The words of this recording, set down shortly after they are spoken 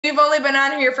we've only been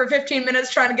on here for 15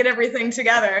 minutes trying to get everything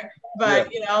together. But,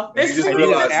 this is I when we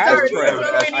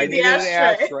need the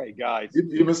ashtray. Guys.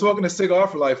 You've been smoking a cigar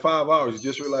for like 5 hours. You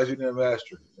just realized you didn't have an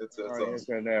ashtray. That's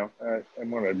awesome. Now. I'm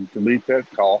going to delete that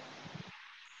call.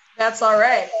 That's all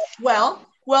right. Well,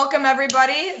 welcome,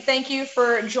 everybody. Thank you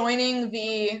for joining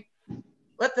the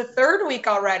third week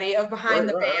already of Behind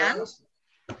the Band.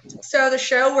 Right. So the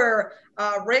show where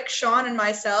Rick, Sean, and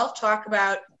myself talk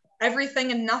about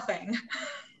everything and nothing.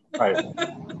 Right.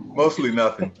 Mostly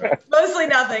nothing. Mostly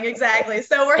nothing, exactly.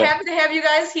 So we're happy to have you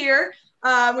guys here.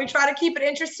 We try to keep it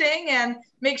interesting and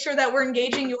make sure that we're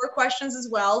engaging your questions as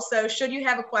well. So should you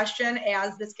have a question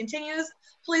as this continues,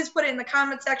 please put it in the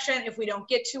comment section if we don't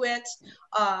get to it.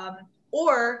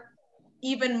 Or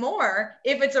even more,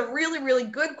 if it's a really, really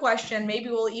good question, maybe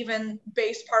we'll even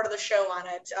base part of the show on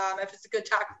it if it's a good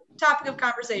topic of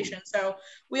conversation. So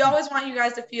we always want you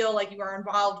guys to feel like you are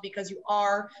involved because you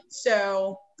are.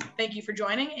 So thank you for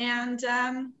joining. And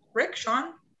Rick,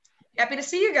 Sean, happy to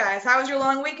see you guys. How was your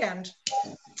long weekend?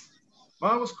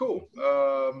 Mine was cool.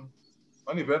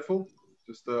 Uneventful.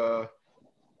 Just it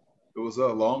was a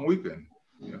long weekend.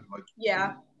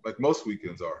 Like most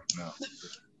weekends are now.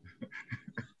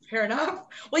 Fair enough.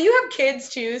 Well, you have kids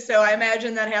too, so I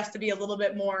imagine that has to be a little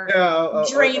bit more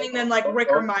draining than like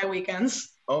Rick or my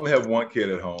weekends. I only have one kid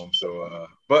at home, so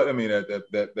but I mean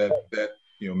that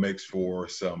makes for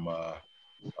some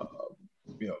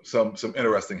some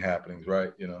interesting happenings,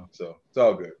 right? So it's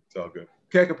all good. It's all good.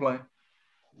 Can't complain.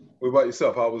 What about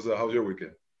yourself? How was your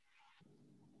weekend?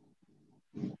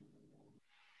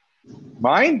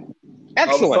 Mine?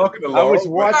 Excellent. I was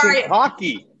watching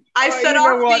hockey. I set off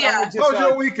How was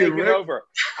your weekend, Rick? Over.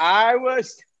 I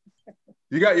was.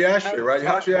 You got your ashtray, right?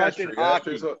 How's your ashtray?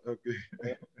 Okay.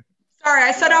 Sorry,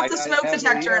 I set off the smoke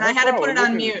detector and I had to put it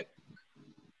on mute.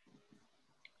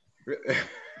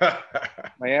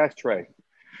 My ashtray.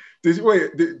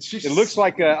 It looks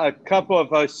like a cup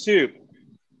of soup.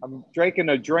 I'm drinking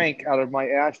a drink out of my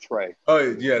ashtray.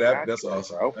 Oh yeah, that's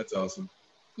awesome. Bro. That's awesome.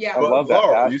 Yeah, I love that.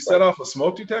 Laurel, you set off a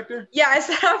smoke detector? Yeah, I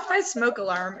set off my smoke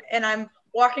alarm, and I'm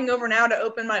walking over now to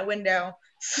open my window.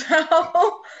 So, sorry,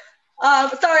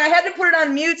 I had to put it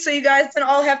on mute so you guys didn't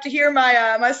all have to hear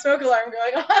my my smoke alarm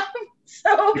going on.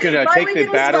 So you can take the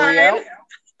battery out.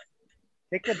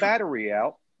 Take the battery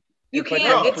out. You can.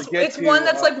 It's one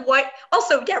that's like white.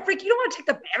 Also, yeah, Rick, you don't want to take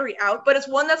the battery out, but it's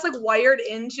one that's like wired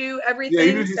into everything. Yeah,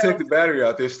 even if you take the battery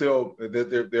out, they're still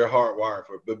they're hardwired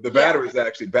for it. The battery is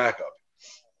actually backup.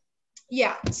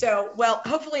 Yeah. So, well,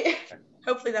 hopefully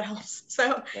that helps.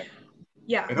 So,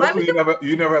 yeah. And hopefully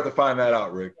you never have to find that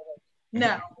out, Rick.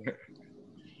 No.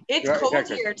 It's cold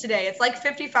here today. It's like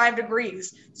 55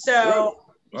 degrees. So,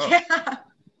 yeah.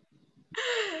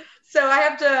 So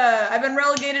I've been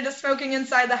relegated to smoking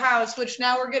inside the house, which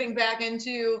now we're getting back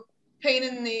into pain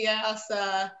in the ass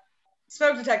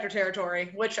smoke detector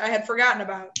territory, which I had forgotten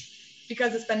about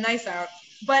because it's been nice out.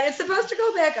 But it's supposed to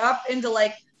go back up into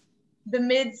like the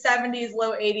mid 70s,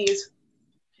 low 80s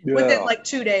within like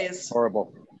 2 days.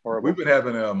 Horrible. We've been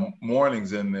having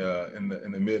mornings in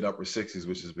the mid upper 60s,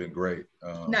 which has been great.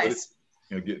 Nice.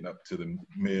 Getting up to the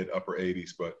mid upper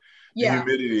 80s, but the yeah,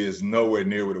 humidity is nowhere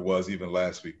near what it was even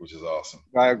last week, which is awesome.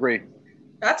 I agree.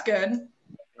 That's good.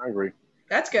 I agree.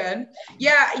 That's good.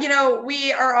 Yeah,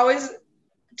 we are always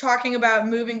talking about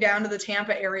moving down to the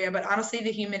Tampa area, but honestly,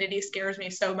 the humidity scares me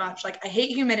so much. Like, I hate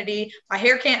humidity. My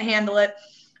hair can't handle it.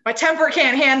 My temper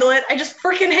can't handle it. I just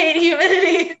freaking hate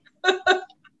humidity.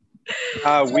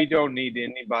 We don't need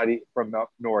anybody from up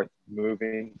north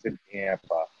moving to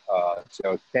Tampa.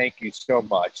 So thank you so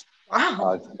much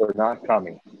for not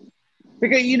coming.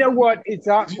 Because you know what? It's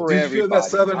not for everybody. You feel that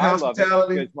Southern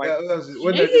hospitality? Well,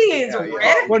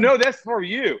 no, that's for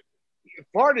you.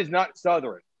 Florida is not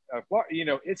Southern.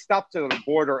 It stops at the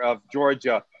border of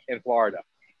Georgia and Florida.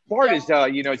 Florida is,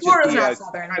 just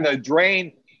kind of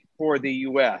drain for the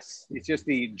U.S. It's just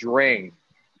the drain.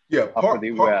 Yeah, for the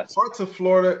U.S. Parts of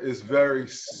Florida is very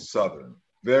Southern.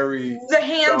 Very the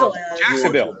handle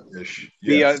Jacksonville. Yes.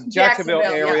 The Jacksonville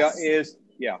area is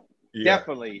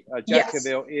definitely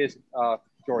Jacksonville is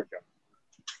Georgia.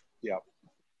 Yeah.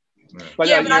 But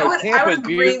I would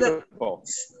agree that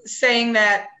saying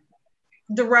that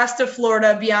the rest of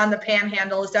Florida beyond the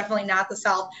Panhandle is definitely not the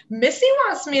South. Missy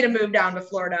wants me to move down to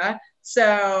Florida,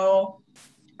 so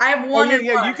I have one.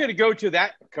 You could go to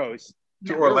that coast.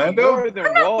 To Orlando?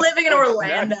 I'm not living in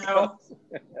Orlando.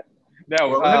 No,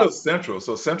 Orlando's central,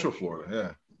 so Central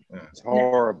Florida. Yeah. It's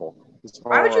horrible.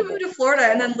 Why would you move to Florida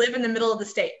and then live in the middle of the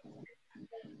state?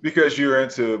 Because you're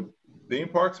into theme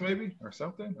parks, maybe, or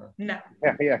something? Or? No.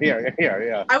 Yeah.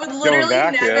 I would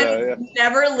literally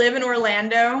never live in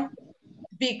Orlando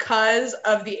because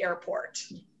of the airport.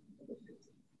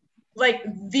 Like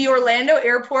the Orlando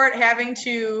airport having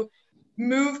to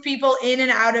move people in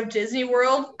and out of Disney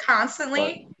World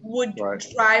constantly would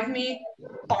drive me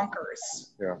bonkers.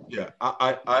 Yeah.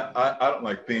 I don't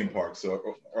like theme parks, so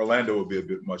Orlando would be a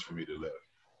bit much for me to live.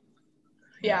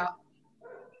 Yeah.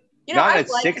 You know, I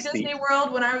liked Disney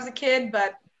World when I was a kid,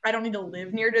 but I don't need to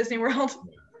live near Disney World.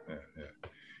 Yeah.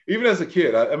 Even as a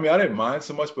kid, I mean, I didn't mind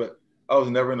so much, but I was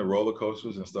never into roller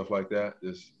coasters and stuff like that.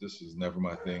 This is never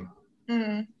my thing.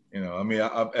 Mm-hmm. You know, I mean,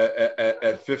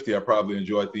 at 50, I probably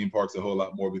enjoy theme parks a whole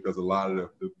lot more because a lot of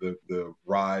the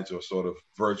rides are sort of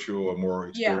virtual or more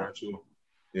experiential.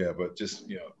 Yeah, but just,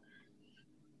 you know,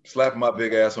 slapping my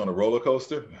big ass on a roller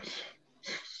coaster.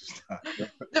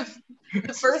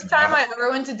 The first time I ever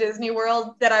went to Disney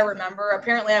World that I remember,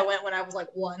 apparently I went when I was like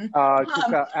 1.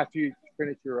 Just after you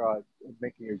finish your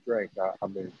making your drink,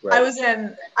 I was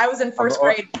in first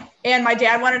grade, and my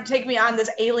dad wanted to take me on this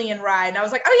alien ride, and I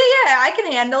was like, oh yeah, I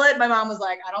can handle it. My mom was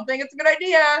like, I don't think it's a good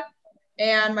idea,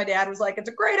 and my dad was like, it's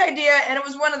a great idea. And it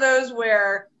was one of those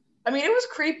where, I mean, it was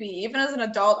creepy. Even as an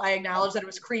adult, I acknowledged that it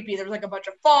was creepy. There was like a bunch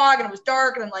of fog, and it was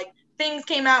dark, and then like things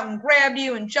came out and grabbed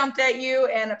you and jumped at you,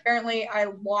 and apparently I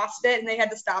lost it, and they had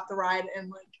to stop the ride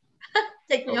and like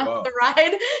take me off the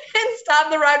ride and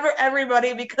stop the ride for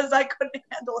everybody because I couldn't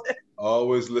handle it.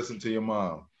 Always listen to your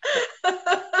mom. And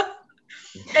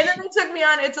then they took me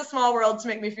on It's a Small World to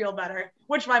make me feel better,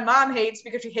 which my mom hates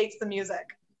because she hates the music.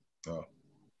 Oh,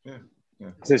 yeah.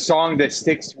 It's a song that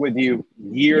sticks with you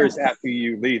years after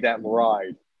you leave that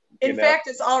ride. In fact,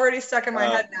 it's already stuck in my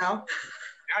head now.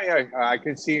 Yeah, I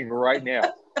can see it right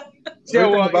now.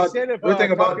 So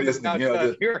everything about Disney, you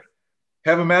know,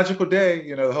 have a magical day.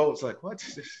 You know, the whole, it's like, what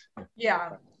is this?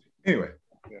 Yeah. Anyway.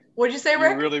 What'd you say,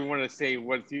 Rick? You really want to say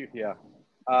what you? Yeah.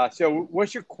 So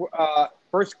what's your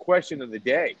first question of the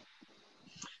day?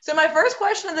 So my first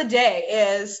question of the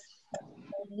day is,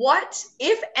 what,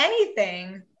 if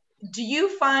anything, do you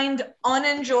find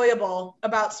unenjoyable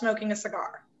about smoking a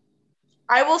cigar?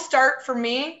 I will start for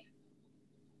me.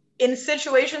 In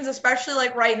situations, especially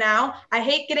like right now, I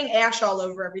hate getting ash all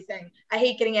over everything. I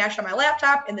hate getting ash on my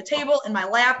laptop, in the table, in my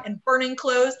lap, and burning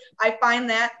clothes. I find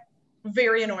that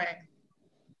very annoying.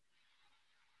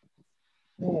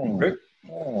 Okay.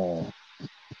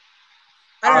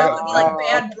 I don't know, it would be like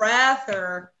bad breath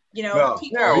or, you know,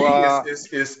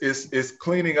 it's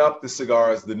cleaning up the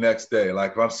cigars the next day.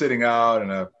 Like if I'm sitting out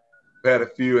and I've had a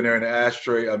few and they're in the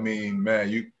ashtray, I mean,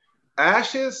 man,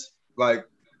 ashes, like,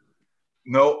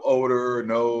 no odor,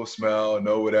 no smell,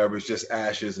 no whatever. It's just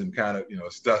ashes and kind of, you know,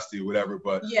 it's dusty, whatever.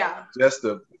 But just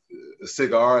a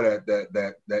cigar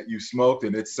that you smoked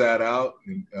and it sat out,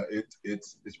 and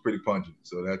it's pretty pungent.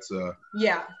 So that's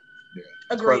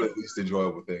it's probably the least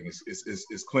enjoyable thing.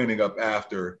 It's cleaning up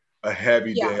after a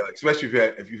heavy day, like especially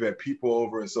if you've had people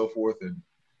over and so forth, and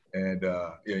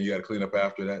you got to clean up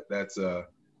after that. That's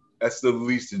the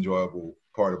least enjoyable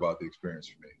part about the experience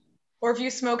for me. Or if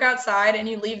you smoke outside and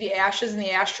you leave the ashes in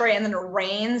the ashtray and then it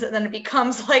rains and then it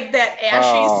becomes like that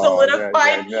ashy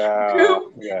solidified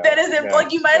goop that isn't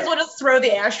like, you might as well just throw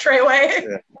the ashtray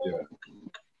away.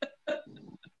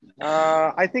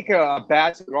 I think a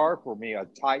bad cigar for me, a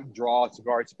tight draw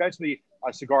cigar, especially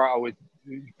a cigar I was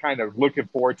kind of looking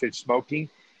forward to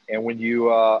smoking. And when you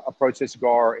approach a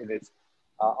cigar and it's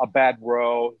a bad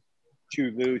row,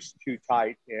 too loose, too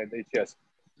tight, and it just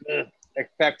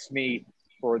affects me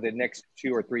for the next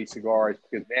 2 or 3 cigars,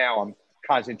 because now I'm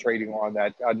concentrating on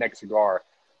that next cigar.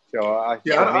 So I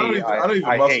don't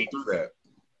even muscle through that.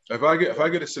 If I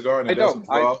get a cigar and it doesn't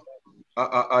draw,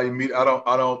 I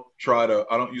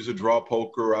don't use a draw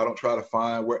poker. I don't try to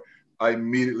find where. I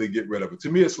immediately get rid of it. To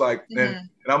me, it's like, and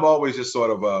I'm always just sort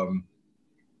of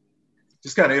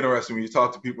just kind of interesting when you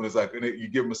talk to people and it's like, and you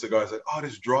give them a cigar, it's like, oh,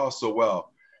 this draws so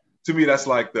well. To me, that's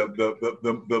like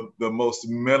the most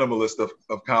minimalist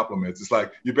of compliments. It's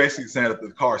like you're basically saying that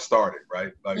the car started,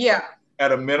 right? Like,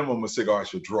 at a minimum, a cigar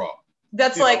should draw.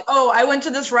 That's like, I went to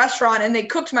this restaurant and they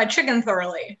cooked my chicken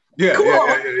thoroughly. Yeah, cool.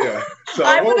 yeah. So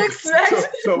I would expect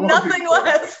nothing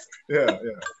less. Yeah.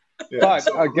 But guys,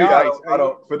 I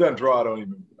don't. If it doesn't draw,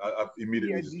 I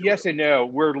immediately. Yes and no.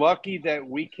 We're lucky that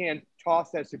we can toss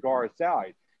that cigar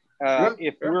aside.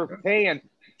 If we're paying,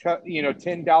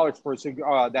 $10 for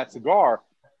that cigar,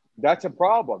 that's a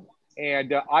problem.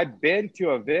 And I've been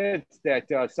to events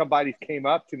that somebody came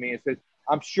up to me and said,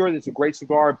 "I'm sure this is a great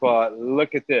cigar, but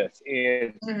look at this."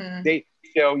 And they,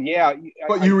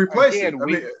 But you replace it. I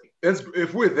mean,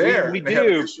 if we're there, we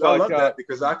do. I love that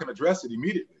because I can address it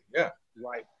immediately. Yeah.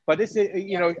 Right. But it's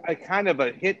a kind of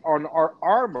a hit on our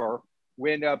armor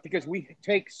when because we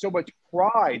take so much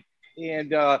pride in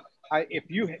if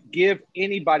you give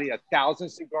anybody 1,000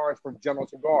 cigars from General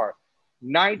Cigar,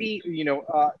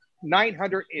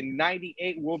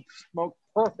 998 will smoke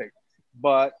perfect.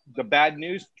 But the bad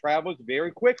news travels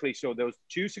very quickly. So those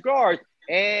 2 cigars,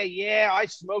 yeah, I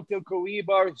smoked a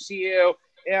Cohiba CO.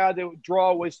 Yeah, the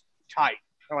draw was tight.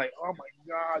 I'm like, oh my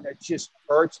God, that just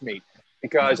hurts me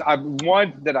because I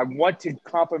want to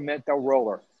compliment the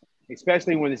roller,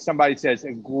 especially when somebody says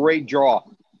a great draw,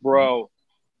 bro.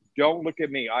 Don't look at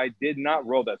me. I did not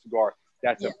roll that cigar.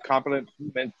 That's a compliment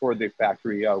for the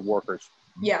factory workers.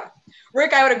 Yeah.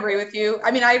 Rick, I would agree with you.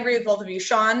 I mean, I agree with both of you.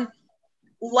 Sean,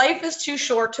 life is too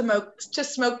short to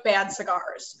smoke bad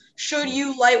cigars. Should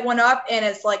you light one up and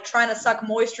it's like trying to suck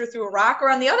moisture through a rock, or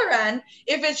on the other end,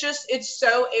 if it's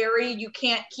so airy, you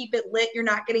can't keep it lit, you're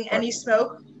not getting any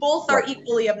smoke, both are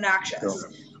equally obnoxious.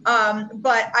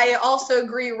 But I also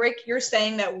agree, Rick, you're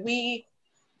saying that we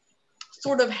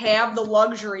sort of have the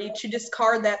luxury to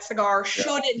discard that cigar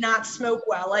should it not smoke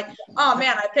well. Like, oh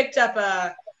man, I picked up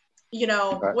a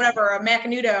whatever, a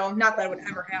Macanudo, not that it would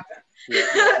ever happen.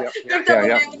 Picked up a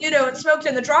Macanudo and smoked it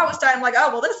and the draw was tight. I'm like,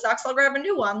 oh, well, this sucks. I'll grab a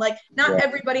new one. Like, not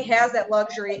everybody has that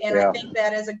luxury. And I think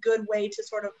that is a good way to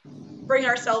sort of bring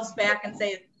ourselves back and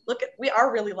say, look, we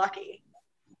are really lucky.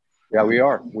 Yeah, we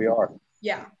are. We are.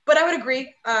 Yeah, but I would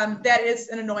agree. That is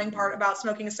an annoying part about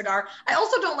smoking a cigar. I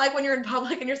also don't like when you're in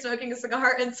public and you're smoking a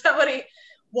cigar and somebody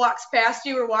walks past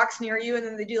you or walks near you and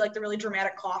then they do like the really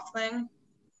dramatic cough thing.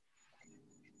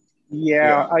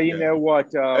 Yeah, you know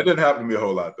what? That didn't happen to me a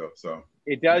whole lot though. So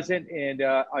it doesn't. And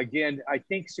again, I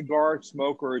think cigar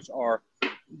smokers are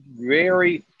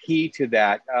very key to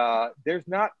that. There's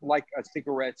not like a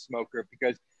cigarette smoker,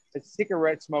 because a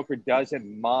cigarette smoker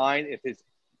doesn't mind if it's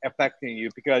affecting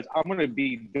you, because I'm going to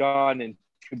be done in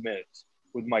 2 minutes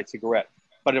with my cigarette.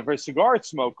 But if a cigar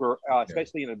smoker,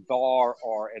 especially in a bar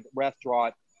or a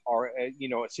restaurant or a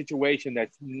situation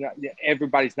that's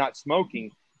everybody's not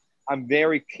smoking, I'm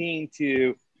very keen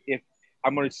to, if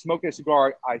I'm going to smoke a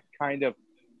cigar, I kind of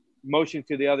motion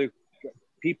to the other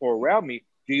people around me,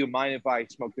 do you mind if I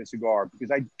smoke the cigar?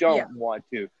 Because I don't want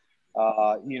to,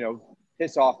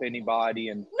 piss off anybody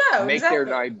and make their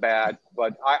night bad.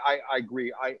 But I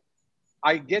agree.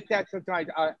 I get that sometimes.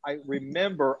 I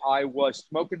remember I was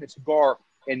smoking a cigar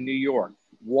in New York,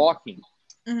 walking,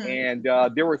 and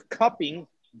they were cupping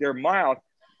their mouth,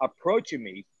 approaching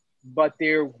me, but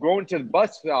they're going to the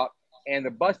bus stop, and the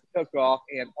bus took off,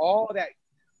 and all that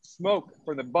smoke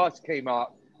from the bus came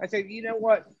out. I said, you know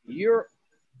what? You're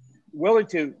willing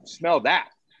to smell that,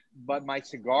 but my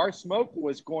cigar smoke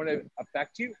was going to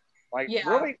affect you? Like,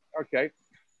 really? Okay.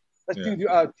 Let's do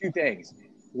 2 things.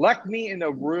 Left me in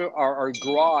a room or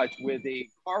garage with a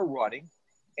car running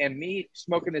and me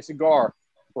smoking a cigar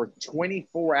for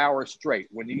 24 hours straight.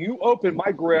 When you open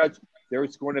my garage,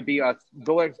 there's going to be a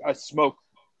smoke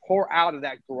pour out of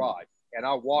that garage, and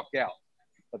I'll walk out.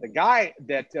 But the guy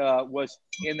that was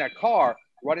in that car,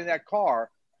 running that car,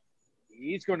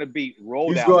 he's going to be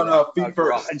rolled out. He's going out feet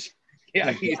first.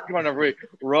 Yeah, he's going to be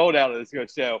rolled out of this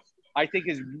garage. So I think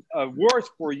it's worse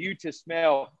for you to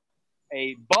smell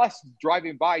a bus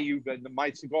driving by you than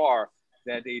my cigar,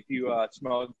 than if you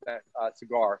smoke that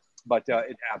cigar. But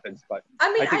it happens. But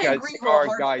I think cigar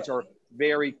guys are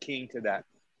very keen to that.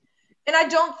 And I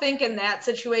don't think in that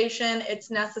situation,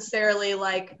 it's necessarily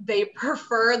like they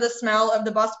prefer the smell of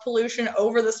the bus pollution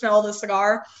over the smell of the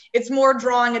cigar. It's more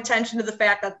drawing attention to the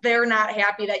fact that they're not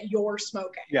happy that you're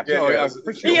smoking. Yeah,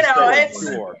 for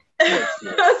sure.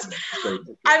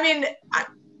 I mean,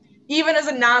 even as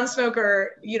a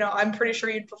non-smoker, I'm pretty sure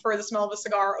you'd prefer the smell of a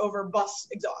cigar over bus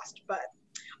exhaust. But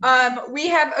we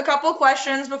have a couple of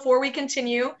questions before we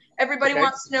continue. Everybody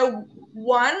wants to know,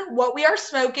 one, what we are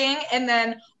smoking, and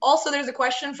then also there's a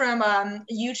question from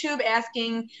YouTube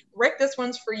asking, Rick, this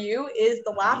one's for you, is the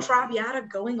La Traviata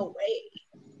going away?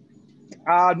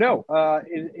 No,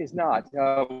 it is not.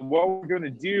 What we're going to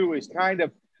do is kind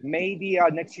of maybe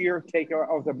next year take it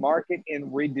off the market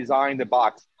and redesign the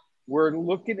box. We're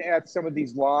looking at some of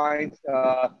these lines,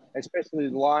 especially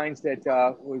the lines that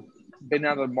have been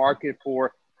out of the market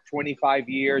for 25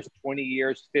 years, 20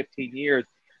 years, 15 years,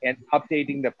 and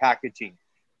updating the packaging.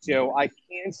 So I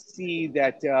can see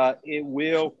that it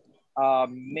will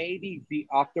maybe be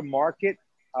off the market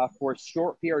for a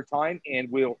short period of time, and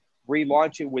we'll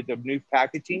relaunch it with the new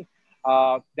packaging.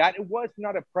 That it was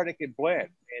not a predicate blend,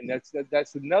 and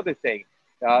that's another thing.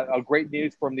 A great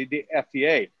news from the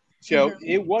FDA. So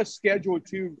it was scheduled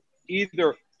to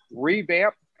either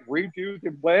revamp, redo the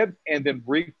blend, and then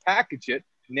repackage it.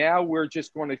 Now we're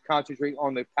just going to concentrate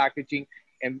on the packaging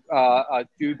and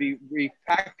do the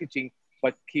repackaging,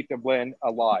 but keep the blend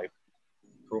alive.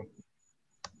 Cool.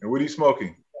 And what are you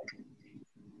smoking?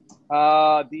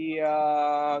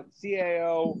 The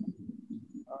CAO,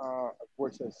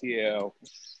 unfortunately, CAO.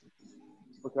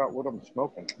 Forgot what I'm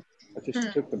smoking. I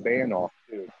just took the band off,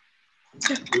 too.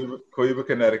 Cohiba,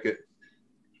 Connecticut.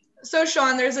 So,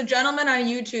 Sean, there's a gentleman on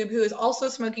YouTube who is also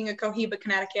smoking a Cohiba,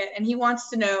 Connecticut, and he wants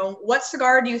to know, what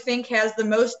cigar do you think has the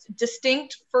most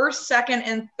distinct first, second,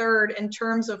 and third in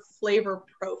terms of flavor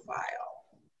profile?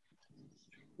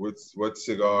 What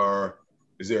cigar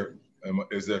is there?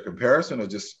 Is there a comparison, or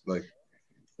just like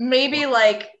maybe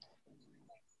like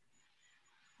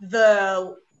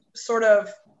the sort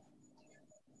of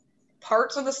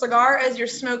parts of the cigar as you're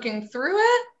smoking through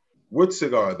it? What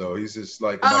cigar though? He's just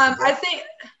like I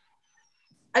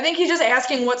think he's just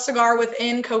asking what cigar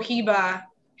within Cohiba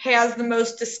has the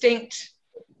most distinct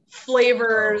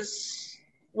flavors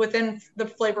within the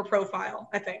flavor profile.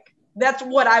 I think that's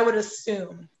what I would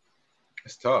assume.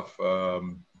 It's tough. I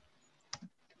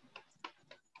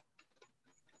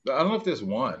don't know if there's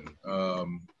one.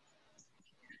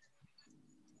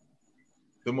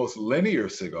 The most linear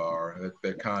cigar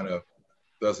that kind of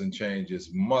doesn't change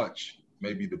as much,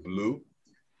 maybe the blue.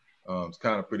 It's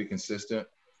kind of pretty consistent.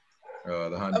 The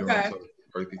Honduran sort of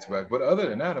earthy tobacco. But other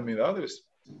than that, I mean, the others,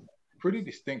 pretty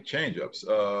distinct change-ups.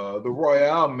 The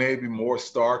Royale may be more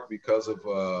stark because of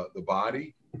the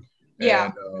body.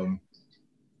 Yeah. And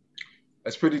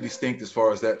that's pretty distinct as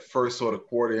far as that first sort of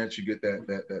quarter inch. You get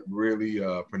that really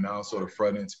pronounced sort of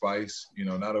front end spice, you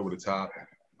know, not over the top.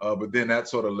 But then that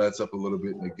sort of lets up a little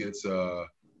bit and it gets,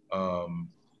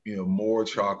 you know, more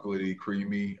chocolatey,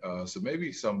 creamy. So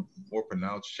maybe some more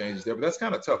pronounced changes there, but that's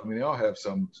kind of tough. I mean, they all have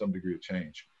some degree of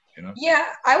change, you know? Yeah,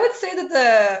 I would say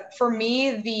that for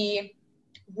me, the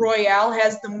Royale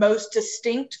has the most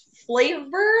distinct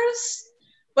flavors,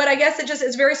 but I guess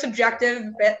it's very subjective.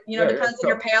 You know, depends on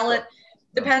your palate.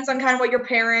 Depends on kind of what you're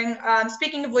pairing.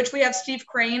 Speaking of which, we have Steve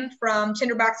Crane from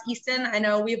Tinderbox Easton. I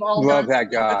know we've all love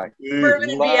that guy.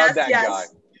 Love that guy.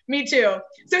 Me too.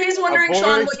 So he's wondering,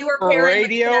 Sean, what you were pairing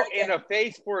radio and a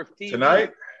face for TV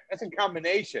tonight. That's a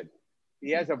combination.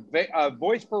 He has a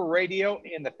voice for radio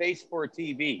and the face for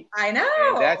TV. I know.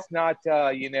 And that's not,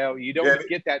 you know, you don't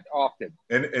get that often.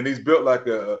 And he's built like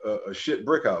a shit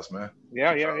brick house, man.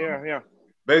 Yeah.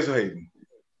 Basil Hayden.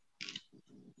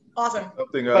 Awesome.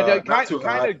 Something, but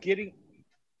kind of getting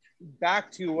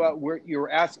back to where you were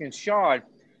asking Sean,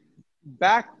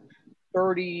 back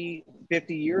 30,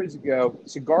 50 years ago,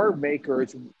 cigar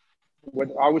makers, what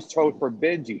I was told for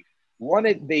Benji,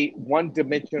 wanted the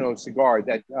one-dimensional cigar,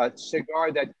 that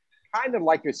cigar that kind of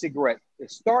like a cigarette. It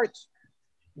starts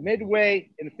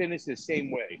midway and finishes the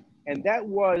same way. And that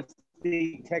was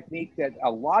the technique that a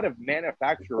lot of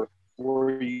manufacturers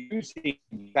were using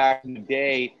back in the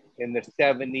day, in the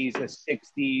 70s, the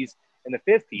 60s, and the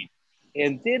 50s.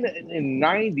 And then in the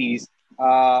 90s,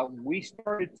 we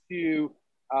started to,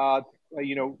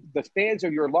 you know, the fans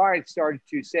of your line started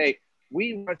to say,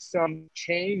 we want some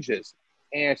changes.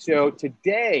 And so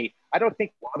today, I don't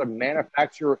think a lot of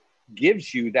manufacturer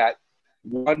gives you that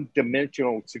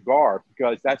one-dimensional cigar,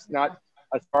 because that's not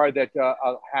a cigar that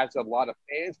has a lot of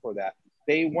fans for that.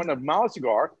 They want a mild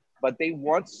cigar, but they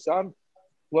want some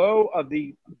flow of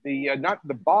the not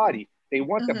the body. They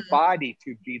want the body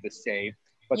to be the same,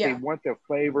 but they want the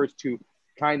flavors to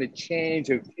kind of change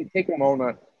and take them on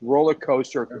a roller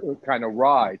coaster kind of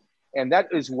ride. And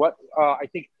that is what I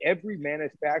think every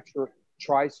manufacturer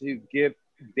tries to give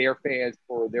their fans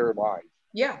for their line.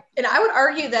 Yeah. And I would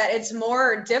argue that it's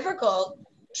more difficult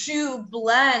to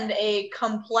blend a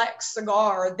complex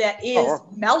cigar that is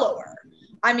mellower.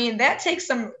 I mean, that takes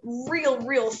some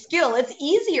real skill. It's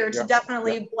easier to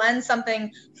definitely blend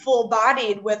something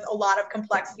full-bodied with a lot of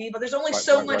complexity, but there's only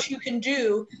so much you can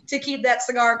do to keep that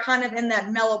cigar kind of in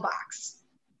that mellow box.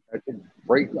 That's a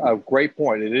great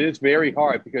point. It is very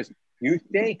hard, because you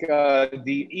think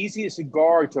the easiest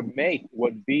cigar to make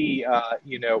would be,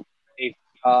 you know,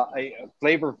 a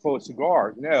flavorful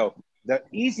cigar. No, the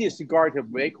easiest cigar to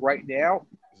make right now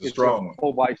is a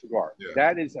full-body cigar. Yeah.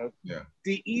 That is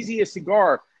the easiest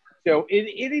cigar. So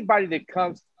anybody that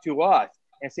comes to us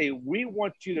and say, we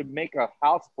want you to make a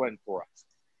house blend for us,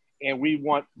 and we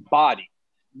want body,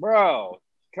 bro,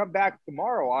 come back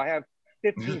tomorrow. I have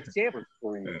 15 samples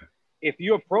for you. If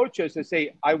you approach us and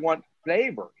say, I want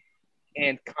flavor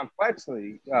and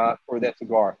complexity for that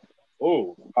cigar,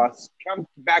 come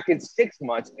back in 6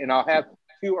 months and I'll have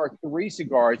 2 or 3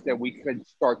 cigars that we could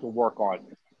start to work on.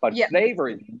 But flavor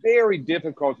is very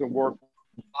difficult to work.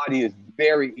 Body is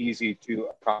very easy to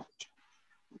accomplish.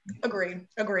 Agree.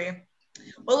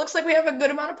 Well, it looks like we have a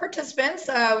good amount of participants.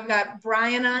 We've got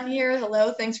Brian on here.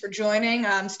 Hello, thanks for joining.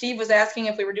 Steve was asking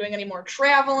if we were doing any more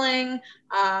traveling.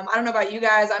 I don't know about you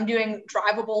guys. I'm doing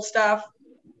drivable stuff.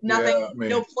 Nothing, Yeah, I mean,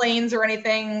 no planes or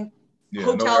anything. Yeah,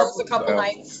 Hotels, no a couple no,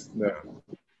 nights. No.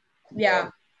 Yeah.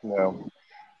 No.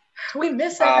 We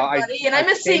miss everybody, and I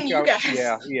miss seeing you guys.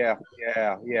 Yeah.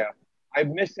 I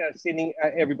miss seeing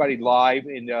everybody live,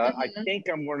 and I think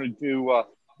I'm going to do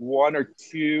one or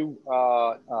two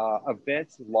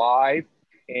events live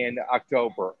in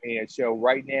October. And so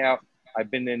right now,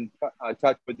 I've been in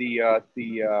touch with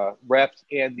the reps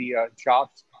and the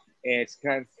shops, and it's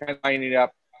kind of lining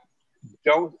up.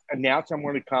 Don't announce I'm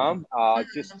going to come.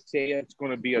 Just say it's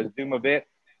going to be a Zoom event.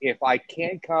 If I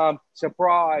can come,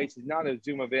 surprise, it's not a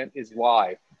Zoom event, it's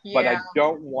live. Yeah. But I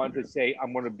don't want to say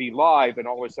I'm going to be live and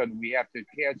all of a sudden we have to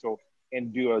cancel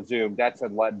and do a Zoom. That's a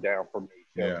letdown for me.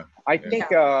 So I think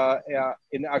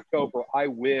in October I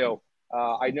will.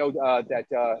 I know that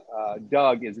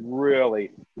Doug is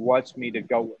really wants me to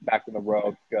go back on the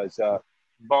road because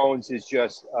Bones is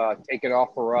just taking off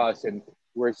for us and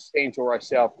we're staying to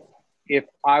ourselves. If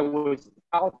I was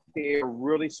out there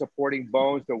really supporting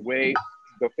Bones the way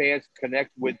the fans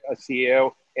connect with a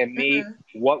CEO and me,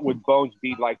 what would Bones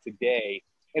be like today?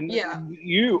 And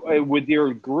you, with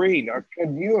your green,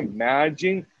 can you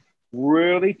imagine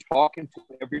really talking to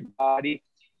everybody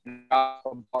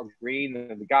about green?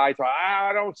 And the guys are,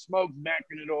 I don't smoke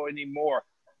Macanudo anymore.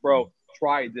 Bro,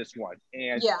 try this one.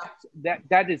 And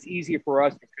that is easier for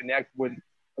us to connect with.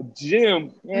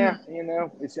 Zoom, you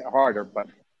know, it's harder, but.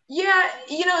 Yeah,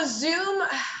 you know, Zoom,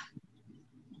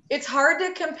 it's hard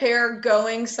to compare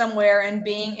going somewhere and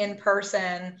being in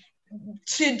person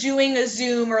to doing a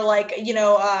Zoom or like, you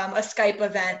know, a Skype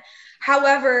event.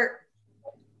 However,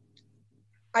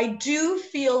 I do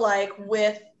feel like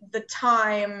with the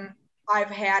time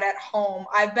I've had at home,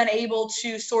 I've been able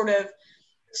to sort of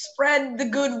spread the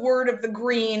good word of the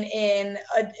green in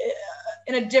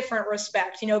a different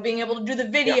respect, you know, being able to do the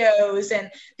videos and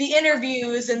the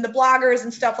interviews and the bloggers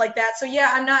and stuff like that. So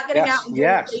yeah, I'm not getting out and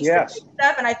doing face-to-face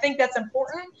stuff, and I think that's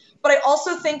important. But I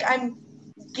also think I'm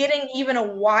getting even a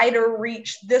wider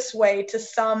reach this way to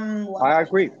some level. I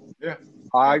agree. Yeah,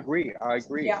 I agree.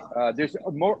 Yeah. There's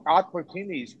more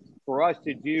opportunities for us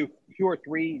to do 2 or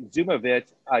 3 Zoom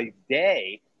events a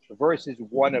day versus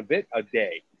one event a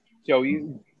day. So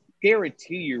you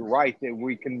guarantee you're right that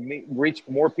we can reach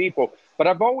more people. But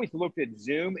I've always looked at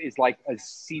Zoom as like a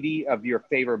CD of your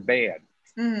favorite band.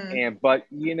 But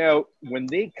you know, when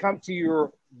they come to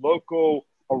your local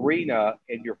arena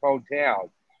in your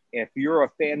hometown, if you're a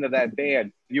fan of that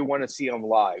band, you want to see them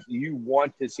live. You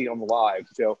want to see them live.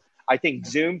 So I think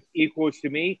Zoom equals to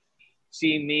me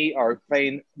seeing me or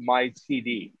playing my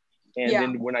CD. And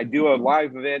then when I do a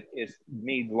live event, it's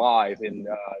me live, and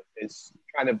it's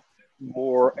kind of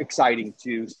more exciting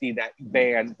to see that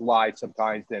band live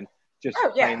sometimes than just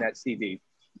playing that CD.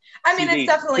 I mean, it's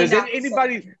definitely not. Does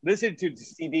anybody listen to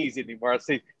CDs anymore? I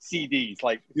say CDs,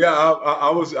 like I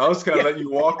was kind of letting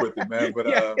you walk with it, man. But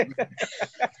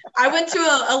I went to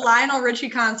a Lionel Richie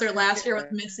concert last year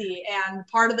with Missy, and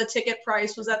part of the ticket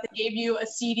price was that they gave you a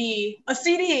CD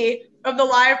of the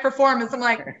live performance. I'm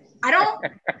like, I don't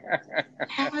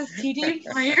have a CD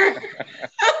player.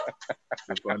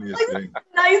 The funniest thing.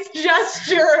 Nice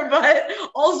gesture, but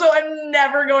also I'm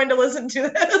never going to listen to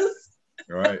this.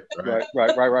 Right. All right.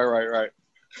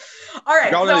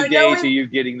 Gone are the days of you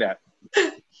getting that.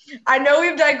 I know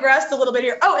we've digressed a little bit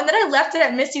here. Oh, and then I left it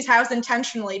at Misty's house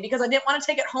intentionally because I didn't want to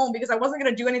take it home because I wasn't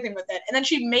going to do anything with it. And then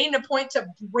she made a point to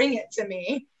bring it to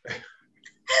me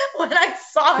when I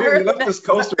saw her. You left this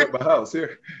coaster at my house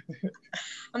here.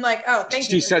 I'm like, oh, thank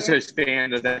you. She's such a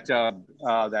fan of that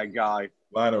guy.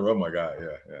 Lionel, oh my God,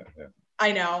 yeah.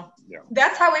 I know. Yeah.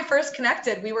 That's how we first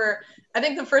connected. I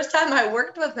think the first time I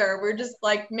worked with her, we were just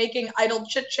like making idle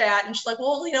chit chat, and she's like,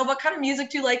 well, you know, what kind of music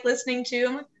do you like listening to?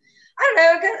 I'm like, I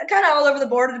don't know, kind of all over the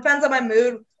board. It depends on my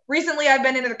mood. Recently, I've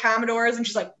been into the Commodores, and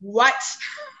she's like, what?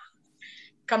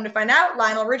 Come to find out,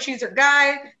 Lionel Richie's her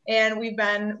guy, and we've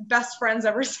been best friends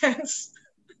ever since.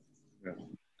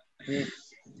 Yeah.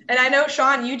 And I know,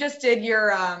 Sean, you just did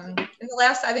your, in the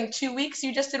last, I think, 2 weeks,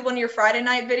 you just did one of your Friday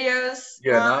night videos.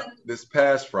 Yeah, not this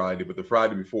past Friday, but the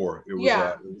Friday before. It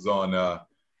was on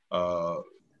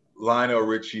Lionel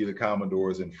Richie, the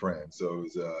Commodores, and Friends. So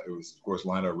it was of course,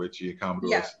 Lionel Richie and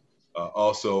Commodores. Yeah.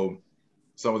 Also,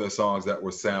 some of the songs that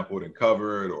were sampled and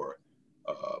covered or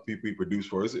people he produced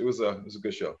for us. It was a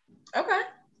good show. Okay.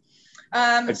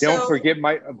 Don't forget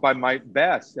my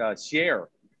best, Cher.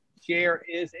 Cher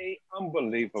is an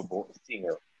unbelievable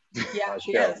singer. Yeah,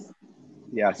 she is.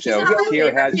 Yeah, She's so not my Cher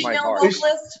favorite has my female heart.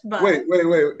 vocalist, but Wait.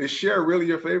 Is Cher really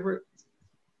your favorite?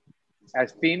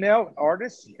 As female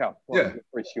artists, yeah, well, Yeah.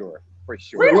 for sure.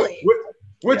 Really?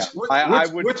 Which I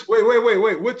would.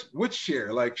 which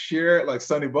Cher? Like Cher, like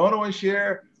Sonny Bono and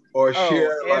Cher, or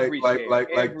Cher like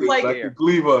the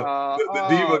Diva, the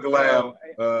Diva glam.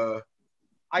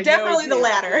 Definitely the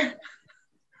latter.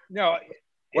 No,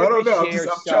 well, I don't know. Cher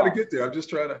I'm trying to get there. I'm just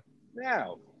trying to.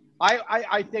 No,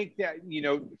 I think that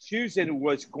Susan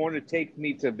was going to take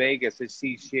me to Vegas to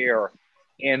see Cher,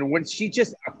 and when she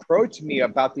just approached me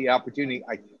about the opportunity,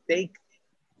 I think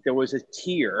there was a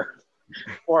tear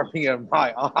forming in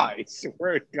my eye.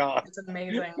 Swear to God, It's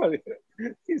amazing.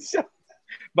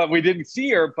 But we didn't see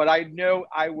her. But I know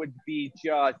I would be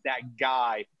just that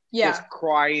guy, just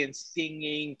crying,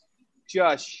 singing,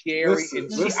 just sharing.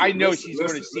 I know she's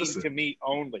going to sing to me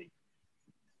only.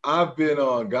 I've been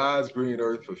on God's green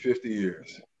earth for 50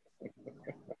 years.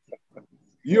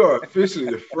 You are officially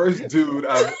the first dude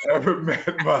I've ever met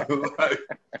in my life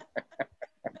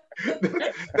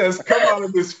that's come out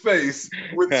of this face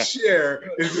with Cher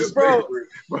in his favorite.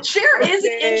 Cher is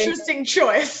an interesting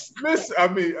choice. Listen, I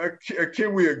mean,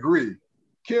 can we agree?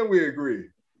 Can we agree?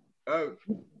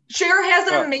 Cher has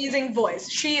an amazing voice.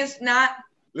 She is not.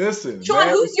 Listen, Sean,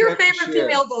 who's your favorite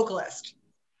female vocalist?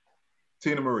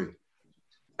 Tina Marie.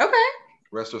 Okay.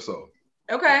 Rest her soul.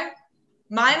 Okay.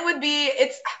 Mine would be,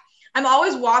 I'm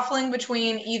always waffling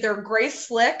between either Grace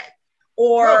Slick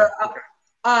or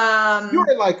you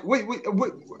are like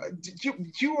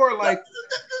you are like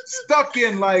stuck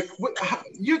in like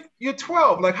you're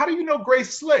 12. Like, how do you know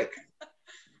Grace Slick?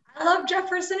 I love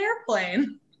Jefferson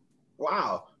Airplane.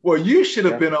 Wow. Well, you should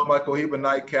have been on my Cohiba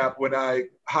nightcap when I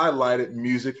highlighted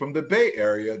music from the Bay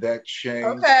Area that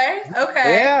changed. Okay.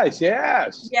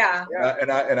 Yes. Yeah.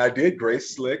 And I did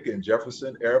Grace Slick and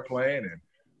Jefferson Airplane, and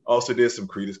also did some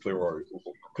Creedence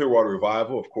Clearwater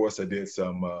Revival. Of course, I did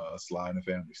some Sly and the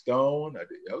Family Stone. That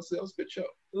was a good show.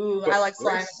 Ooh, I like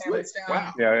Sly and the Family Stone.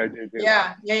 Wow. Yeah, I do.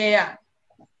 Yeah.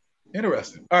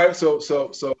 Interesting. All right, so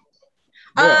singer.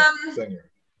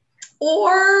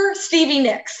 Or Stevie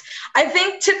Nicks. I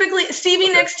think typically Stevie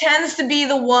Nicks tends to be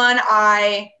the one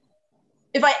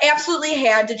if I absolutely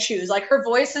had to choose. Like, her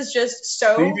voice is just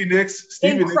so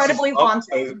incredibly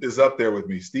haunting. Is up there with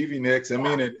me. Stevie Nicks. I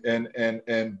mean,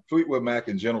 and Fleetwood Mac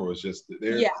in general is just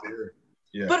they're.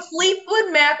 But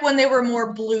Fleetwood Mac when they were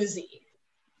more bluesy.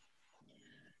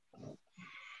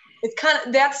 It's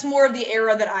that's more of the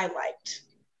era that I liked.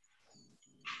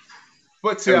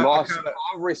 But see, I lost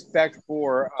all respect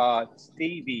for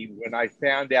Stevie when I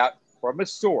found out from a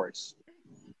source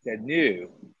that knew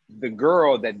the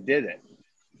girl that did it.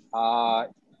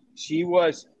 She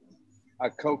was a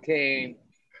cocaine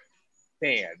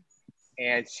fan,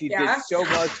 and she did so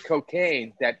much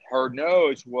cocaine that her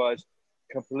nose was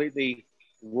completely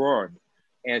ruined.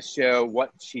 And so what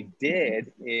she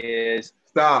did is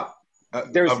stop.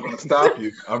 I'm going to stop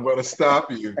you. I'm going to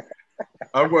stop you.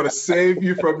 I'm going to save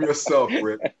you from yourself,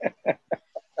 Rick.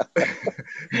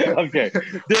 Okay.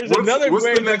 What's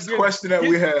the next question that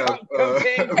we have?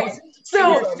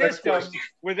 So system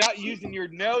without using your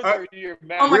nose or your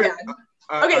mouth. Oh my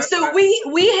God. Okay, so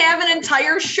we have an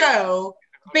entire show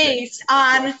based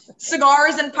on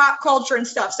cigars and pop culture and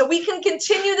stuff. So we can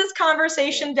continue this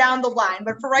conversation down the line.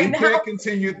 But for right now, we can't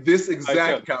continue this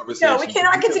exact conversation. No, we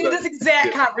cannot continue this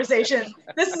exact conversation.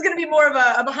 This is going to be more of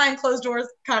a behind closed doors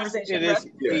conversation. It is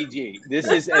PG. This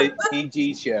is a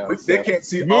PG show. They can't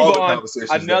see all the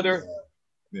conversations. Another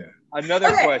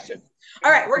question.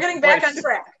 All right, we're getting back on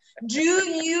track. Do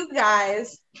you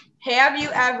guys, have you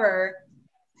ever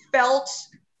felt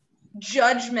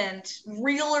judgment,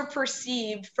 real or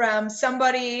perceived, from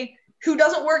somebody who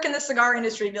doesn't work in the cigar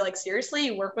industry? Be like, seriously,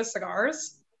 you work with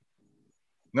cigars?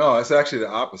 No, it's actually the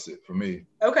opposite for me.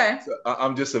 Okay. So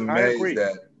I'm just amazed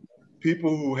that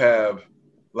people who have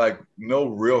like no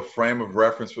real frame of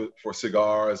reference for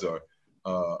cigars, or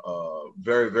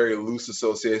very, very loose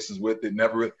associations with it,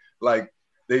 never like,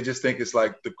 they just think it's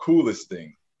like the coolest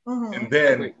thing. Mm-hmm.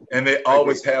 And they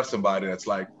always have somebody that's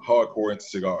like hardcore into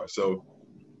cigars. So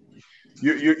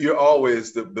you're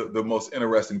always the most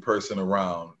interesting person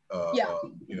around,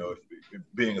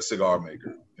 being a cigar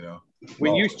maker,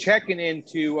 When you're checking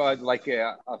into like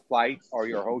a flight or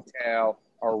your hotel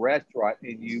or restaurant,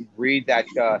 and you read that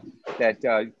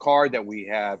card that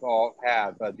we all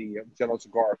have, the General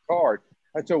Cigar card.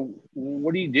 And so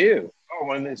what do? Oh,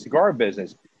 I'm in the cigar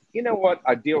business. You know what?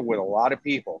 I deal with a lot of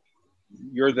people.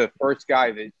 You're the first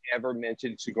guy that ever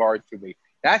mentioned cigars to me.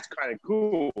 That's kind of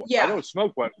cool. Yeah. I don't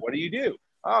smoke one. What do you do?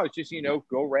 Oh, it's just,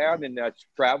 go around and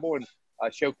travel and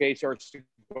showcase our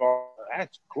cigar.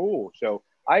 That's cool. So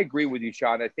I agree with you,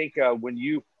 Sean. I think when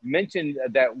you mentioned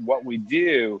that what we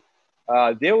do,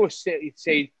 they will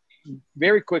say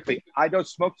very quickly, I don't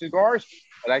smoke cigars,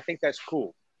 but I think that's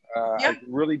cool. I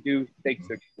really do think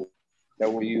it's cool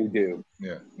that what you do.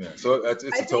 Yeah. So it's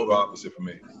a total opposite for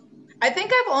me. I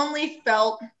think I've only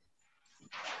felt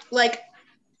like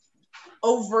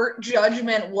overt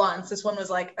judgment once. This one was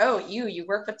like, oh, you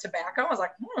work with tobacco? I was like,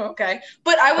 okay.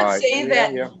 But I would say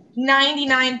that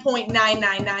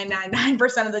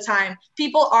 99.99999% of the time,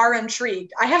 people are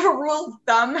intrigued. I have a rule of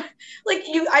thumb. Like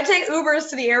I take Ubers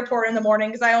to the airport in the morning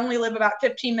because I only live about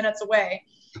 15 minutes away.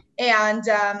 And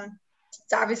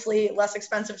it's obviously less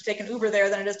expensive to take an Uber there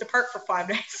than it is to park for 5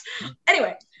 days.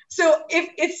 Anyway, so if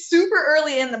it's super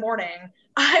early in the morning,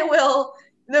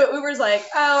 the Uber's like,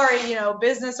 oh, or,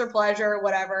 business or pleasure or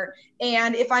whatever.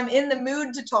 And if I'm in the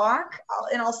mood to talk,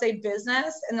 I'll say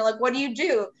business. And they're like, what do you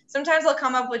do? Sometimes I'll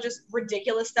come up with just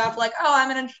ridiculous stuff like,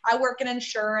 oh, I work in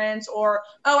insurance, or,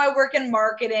 oh, I work in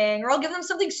marketing, or I'll give them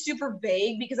something super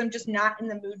vague because I'm just not in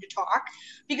the mood to talk.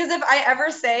 Because if I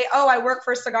ever say, oh, I work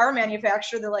for a cigar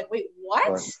manufacturer, they're like, wait, what?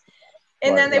 Right.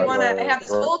 And then they want to have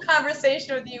this whole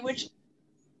conversation with you, which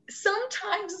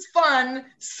sometimes it's fun.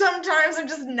 Sometimes I'm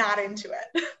just not into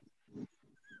it.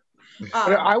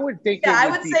 I would think. Yeah, I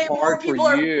would say more people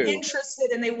are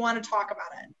interested and they want to talk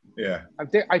about it. Yeah,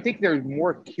 I think they're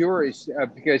more curious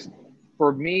because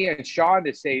for me and Sean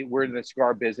to say we're in the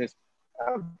cigar business,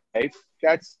 okay,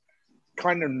 that's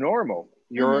kind of normal.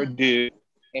 You're a dude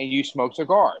and you smoke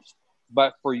cigars.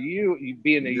 But for you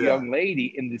being a young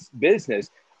lady in this business,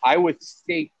 I would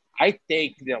say I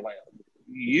think that like,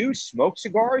 you smoke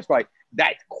cigars? Like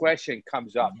that question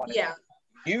comes up. Like,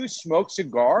 you smoke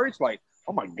cigars? Like,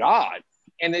 oh my God.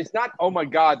 And it's not, oh my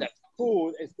God, that's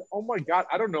cool. It's, oh my God,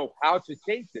 I don't know how to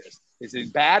take this. Is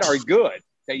it bad or good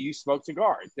that you smoke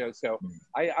cigars? So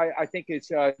I think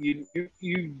it's, you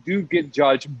do get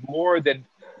judged more than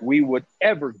we would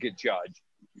ever get judged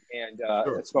and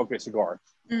smoke a cigar.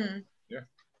 Mm.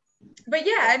 But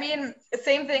yeah, I mean,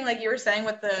 same thing like you were saying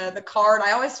with the card.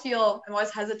 I'm always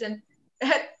hesitant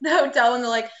at the hotel when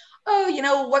they're like,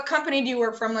 oh, what company do you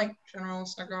work from? Like General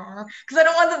Cigar, because I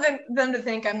don't want them to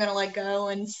think I'm gonna like go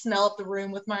and smell up the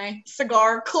room with my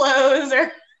cigar clothes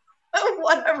or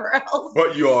whatever else.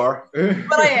 But you are.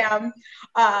 But I am.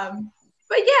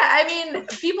 But yeah, I mean,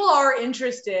 people are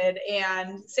interested,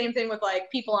 and same thing with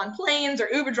like people on planes or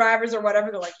Uber drivers or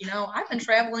whatever. They're like, I've been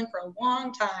traveling for a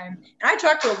long time, and I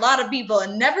talk to a lot of people,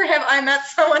 and never have I met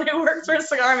someone who works for a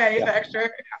cigar manufacturer.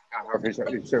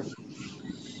 Sure.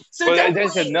 So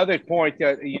there's another point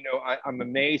that I'm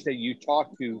amazed that you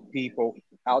talk to people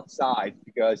outside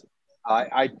because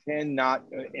I tend not.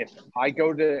 If I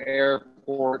go to the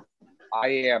airport, I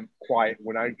am quiet.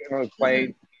 When I get on a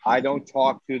plane, I don't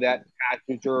talk to that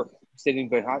passenger sitting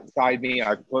beside me.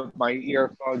 I put my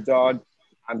earphones on.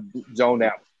 I'm zoned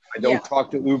out. I don't talk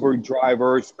to Uber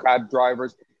drivers, cab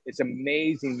drivers. It's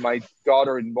amazing. My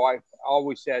daughter and wife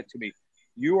always said to me,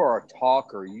 you are a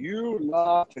talker. You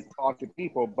love to talk to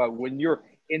people, but when you're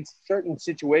in certain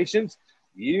situations,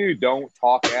 you don't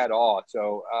talk at all.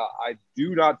 So I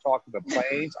do not talk to the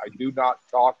planes. I do not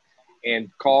talk in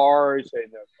cars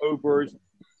and Ubers.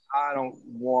 I don't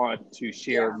want to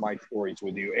share my stories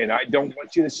with you, and I don't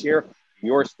want you to share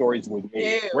your stories with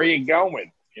me. Ew. Where are you going?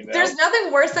 There's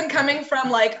nothing worse than coming from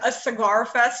like a Cigar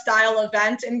Fest style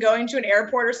event and going to an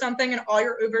airport or something, and all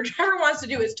your Uber driver wants to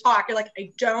do is talk. You're like,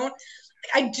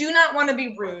 I do not want to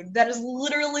be rude. That is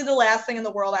literally the last thing in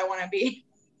the world I want to be.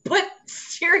 But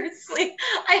seriously,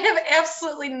 I have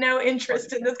absolutely no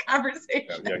interest in this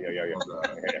conversation.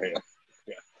 Yeah.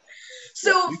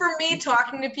 So for me,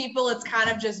 talking to people, it's kind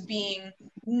of just being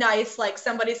nice. Like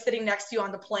somebody's sitting next to you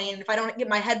on the plane. If I don't get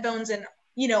my headphones in,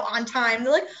 on time,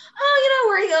 they're like, oh,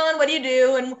 where are you going? What do you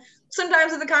do? And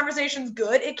sometimes if the conversation's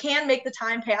good, it can make the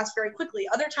time pass very quickly.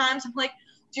 Other times I'm like,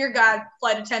 dear God,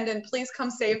 flight attendant, please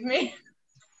come save me.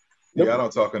 Yeah, I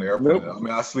don't talk on the airplane. I mean,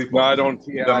 I sleep on the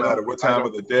plane. No matter what time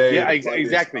of the day. Yeah,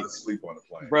 exactly. I sleep on the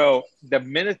plane. Bro, the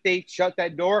minute they shut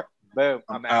that door, boom,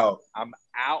 I'm out. I'm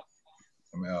out.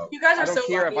 You guys are so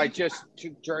lucky. I don't care if I just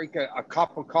drink a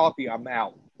cup of coffee, I'm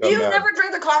out. You never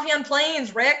drink the coffee on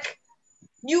planes, Rick.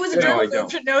 You as a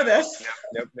journalist should know this.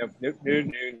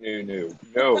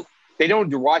 No. They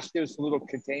don't wash those little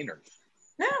containers.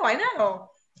 No, I know.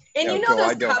 And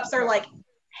those cups are like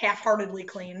half-heartedly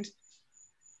cleaned.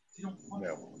 No.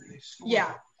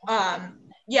 Yeah.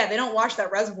 They don't wash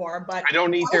that reservoir, but I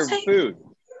don't eat their food.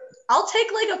 I'll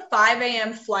take like a 5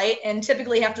 a.m. flight and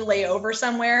typically have to lay over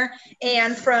somewhere.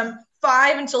 And from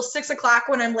 5 until 6 o'clock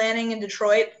when I'm landing in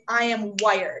Detroit, I am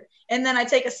wired. and then I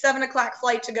take a 7 o'clock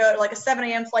flight to go, like a 7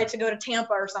 a.m. flight to go to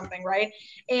Tampa or something, right?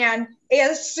 And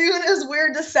as soon as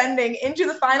we're descending into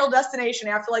the final destination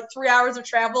after like 3 hours of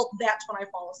travel, that's when I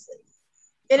fall asleep.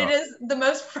 And it is the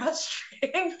most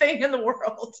frustrating thing in the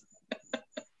world.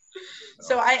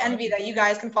 So I envy that you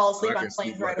guys can fall asleep on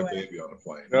planes right away. Baby on a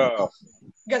plane.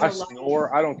 I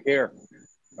snore. I don't care.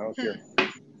 I don't care.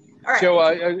 All right.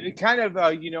 So kind of,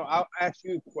 I'll ask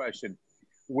you a question.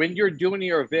 When you're doing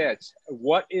your events,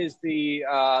 what is the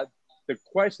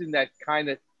question that kind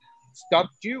of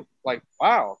stumped you? Like,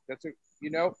 wow, that's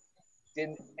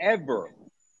didn't ever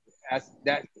ask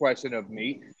that question of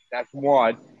me. That's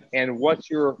one. And what's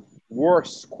your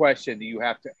worst question that you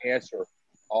have to answer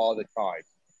all the time?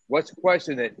 What's the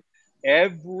question that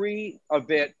every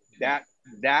event that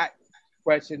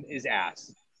question is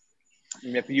asked?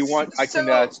 And if you want, I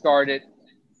can start it.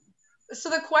 So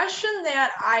the question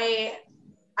that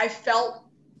I felt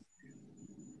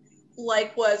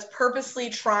like was purposely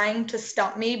trying to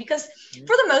stump me, because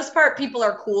for the most part people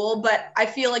are cool, but I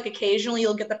feel like occasionally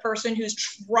you'll get the person who's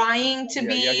trying to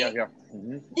be and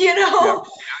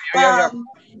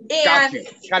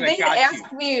they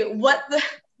asked me what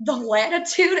the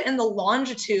latitude and the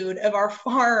longitude of our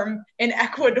farm in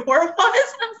Ecuador was, and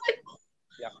I was like,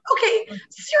 okay,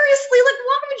 seriously, like,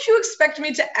 why would you expect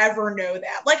me to ever know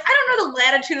that? Like, I don't know the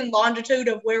latitude and longitude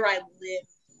of where I live.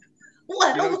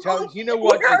 You know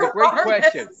what? It's a great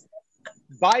question.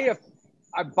 I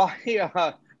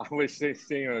was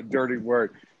saying a dirty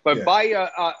word, but buy a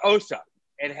OSA.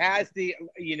 It has the,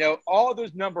 all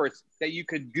those numbers that you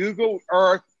could Google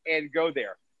Earth and go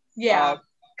there. Yeah.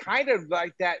 Kind of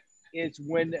like that is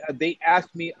when they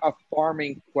asked me a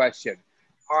farming question.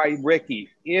 All right, Ricky,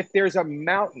 if there's a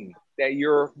mountain that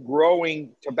you're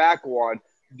growing tobacco on,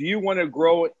 do you want to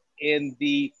grow it in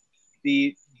the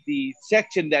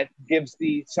section that gives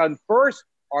the sun first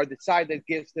or the side that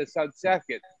gives the sun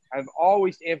second? I've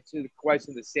always answered the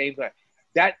question the same way.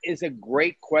 That is a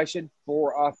great question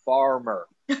for a farmer.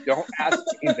 Don't ask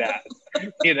me that,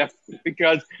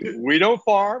 because we don't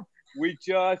farm. We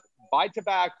just buy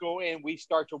tobacco and we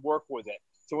start to work with it.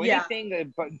 So anything that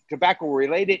tobacco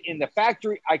related in the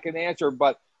factory, I can answer.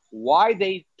 But why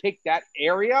they pick that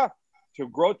area to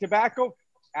grow tobacco,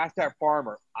 ask that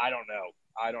farmer. I don't know.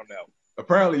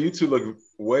 Apparently, you two look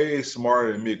way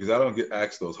smarter than me because I don't get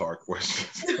asked those hard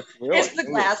questions. Really? It's the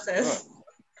glasses.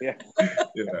 Yeah.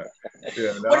 No,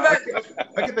 what about?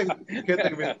 I can't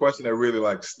think of any question that really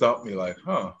like stumped me. Like,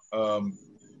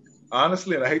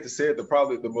 honestly, and I hate to say it,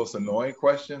 probably the most annoying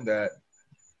question that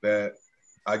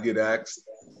I get asked.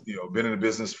 Been in the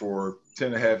business for 10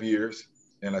 and a half years,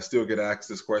 and I still get asked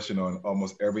this question on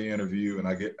almost every interview, and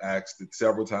I get asked it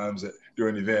several times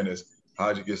during the event is,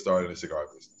 how'd you get started in the cigar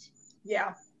business?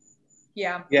 Yeah.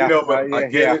 But I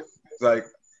get it. It's like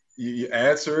you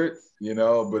answer it,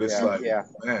 but it's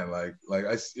man, like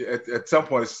at some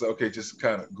point it's okay, just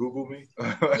kind of Google me.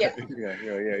 It's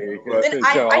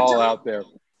all out there.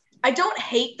 I don't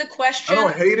hate the question. I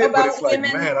don't hate it, but it's like,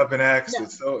 women. Man, I've been asked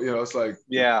it. So, it's like,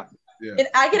 yeah. And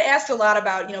I get asked a lot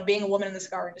about, being a woman in the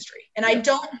cigar industry. And I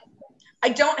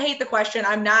don't hate the question.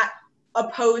 I'm not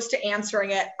opposed to answering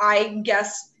it. I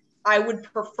guess I would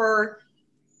prefer,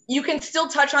 you can still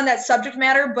touch on that subject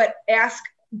matter, but ask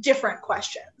different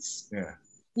questions. Yeah.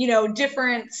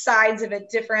 Different sides of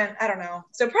it, I don't know.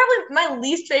 So probably my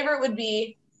least favorite would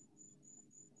be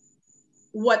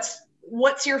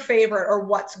what's your favorite or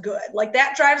what's good? Like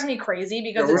that drives me crazy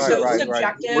because it's so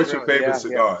subjective. Right. What's your favorite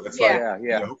cigar? That's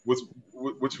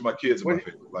which of my kids are my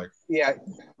favorite? Like,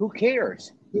 who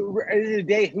cares? At the end of the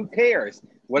day, who cares?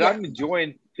 What I'm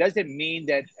enjoying doesn't mean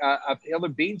that other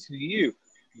beans to you.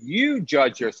 You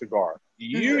judge your cigar.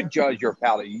 You judge your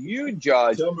palate. You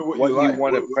judge what you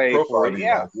want to pay for.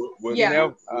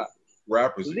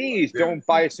 Rappers. Please don't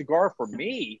buy a cigar for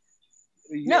me.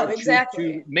 No,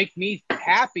 exactly. To make me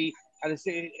happy, and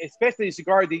especially a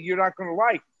cigar that you're not going to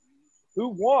like. Who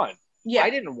won? Yeah.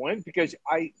 I didn't win because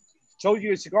I sold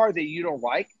you a cigar that you don't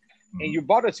like, and you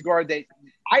bought a cigar that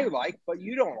I like, but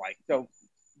you don't like. So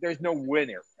there's no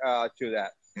winner to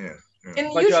that. Yeah.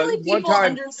 And usually people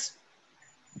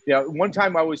one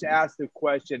time I was asked the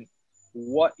question,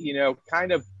 what,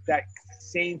 kind of that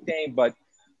same thing, but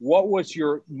what was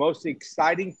your most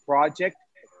exciting project,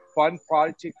 fun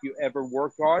project you ever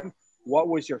worked on? What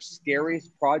was your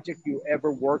scariest project you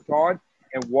ever worked on?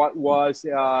 And what was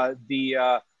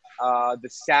the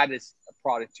saddest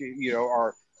project,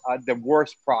 or the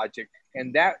worst project?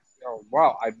 And that,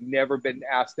 I've never been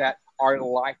asked that or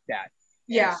like that.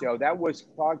 Yeah. And so that was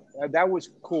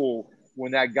cool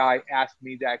when that guy asked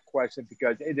me that question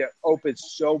because it opens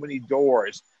so many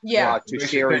doors to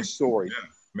share his story.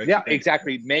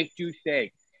 Exactly. Make you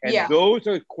think. And those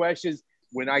are questions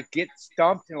when I get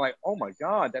stumped and like, oh my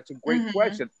God, that's a great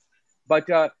question. But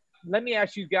let me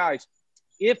ask you guys,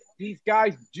 if these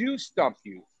guys do stump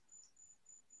you,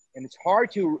 and it's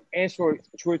hard to answer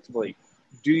truthfully,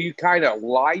 do you kind of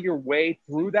lie your way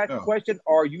through that question,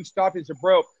 or you stop and say,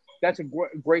 bro, that's a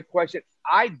great question.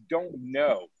 I don't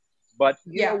know. But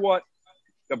you know what?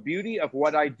 The beauty of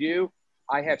what I do,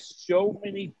 I have so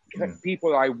many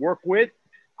people I work with,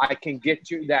 I can get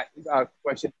you that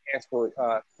question answered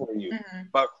for you.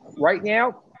 But right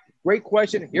now, great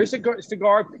question. Here's a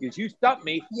cigar because you stumped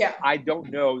me. Yeah. I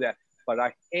don't know that, but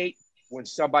I hate when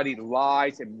somebody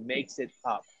lies and makes it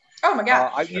up. Oh my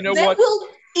God. You know that what? will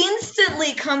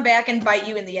instantly come back and bite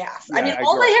you in the ass. Yeah, I mean,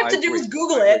 all I have to do is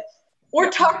Google it or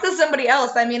talk to somebody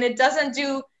else. I mean, it doesn't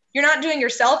do, you're not doing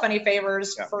yourself any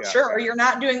favors for sure. You're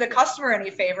not doing the customer any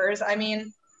favors. I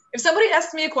mean, if somebody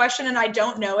asks me a question and I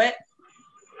don't know it,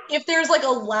 if there's like a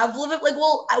level of it, like,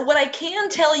 well, what I can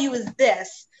tell you is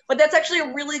this, but that's actually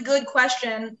a really good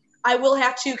question. I will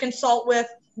have to consult with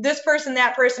this person,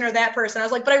 that person, or that person. I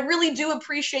was like, but I really do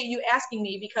appreciate you asking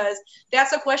me because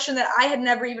that's a question that I had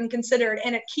never even considered,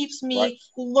 and it keeps me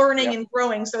learning and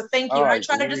growing. So thank you. And I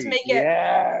try to just make it.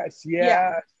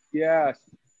 Yes.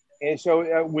 And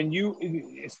so when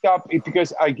you stop,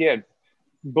 because again,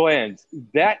 blends,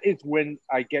 that is when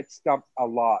I get stumped a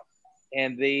lot.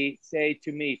 And they say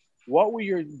to me, what will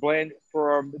your blend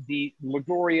from the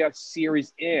Lagoria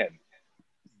series in?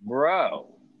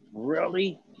 Bro,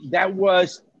 really? That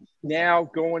was now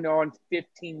going on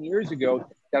 15 years ago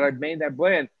that I made that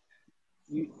blend.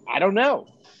 I don't know.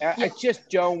 I just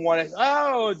don't want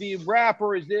to, the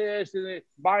wrapper is this, and the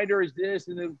binder is this,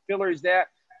 and the filler is that.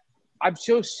 I'm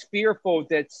so fearful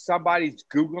that somebody's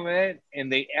Googling it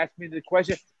and they ask me the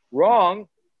question. Wrong.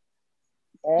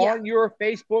 On your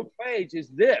Facebook page is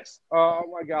this. Oh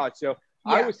my God. So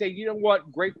I would say, you know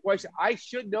what? Great question. I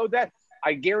should know that.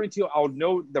 I guarantee you I'll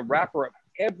know the wrapper of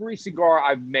every cigar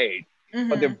I've made.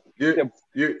 But you're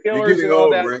getting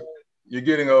old, Rick. You're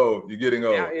getting old. You're getting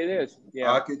old. Yeah, it is.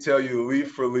 Yeah. I can tell you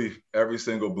leaf for leaf every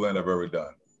single blend I've ever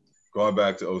done, going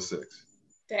back to 06.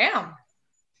 Damn.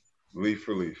 Leaf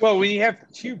for leaf. Well, when you have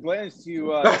two blends to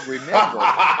remember.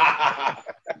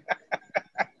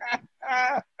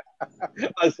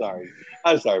 I'm sorry.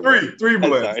 Three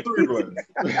blends.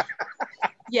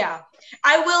 Yeah.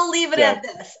 I will leave it at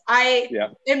this. I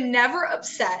am never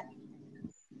upset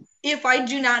if I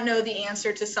do not know the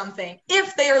answer to something,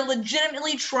 if they are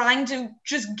legitimately trying to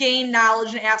just gain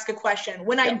knowledge and ask a question.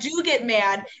 When I do get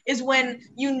mad is when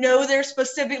you know they're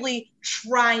specifically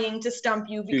trying to stump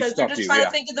you because they're just trying to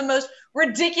think of the most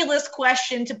ridiculous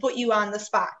question to put you on the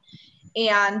spot.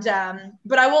 And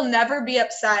but I will never be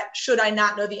upset should I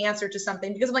not know the answer to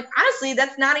something because I'm like, honestly,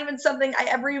 that's not even something I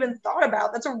ever even thought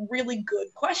about. That's a really good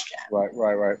question.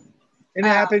 Right. And it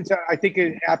happens. I think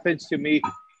it happens to me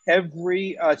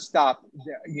every stop.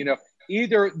 You know,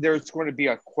 either there's going to be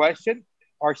a question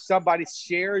or somebody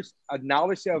shares a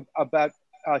knowledge about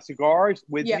cigars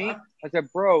with me. I said,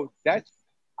 bro, I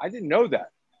didn't know that,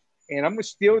 and I'm going to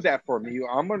steal that from you.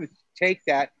 I'm going to take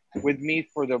that with me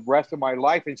for the rest of my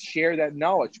life and share that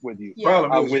knowledge with you.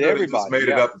 With everybody. Just made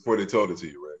it up before they told it to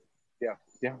you, right?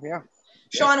 Yeah.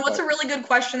 Sean, what's a really good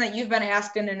question that you've been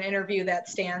asked in an interview that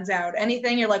stands out?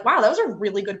 Anything you're like, wow, that was a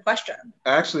really good question.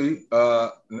 Actually,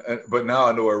 but now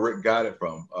I know where Rick got it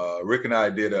from. Rick and I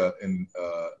did an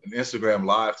Instagram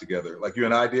live together, like you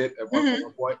and I did at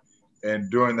one point. And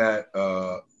during that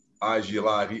IG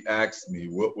live, he asked me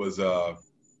what was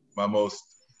my most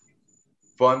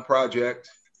fun project,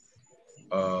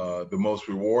 the most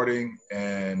rewarding,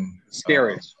 and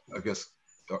scariest. I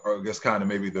guess kind of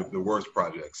maybe the worst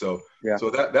project. So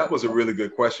that was a really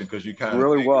good question because you kind of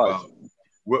really think was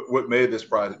about what made this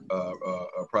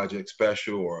project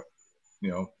special, or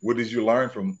what did you learn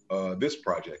from this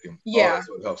project and all that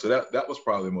sort of help. So that was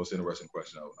probably the most interesting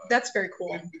question. That's very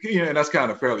cool. And that's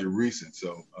kind of fairly recent.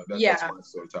 So that's why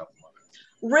it's sort of top of mind.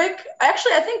 Rick,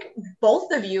 actually, I think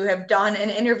both of you have done an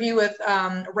interview with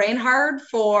Reinhard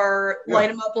for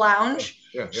Light 'em Up Lounge.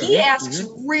 He asks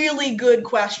really good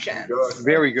questions.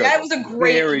 Very good. That was a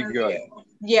great interview. Good.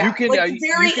 Yeah, you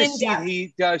can see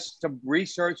he does some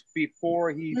research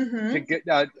before he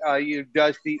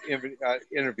does the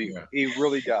interview. He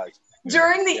really does.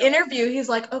 During the interview, he's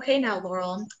like, okay, now,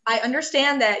 Laurel, I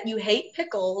understand that you hate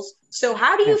pickles. So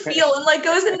how do you feel? And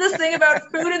goes into this thing about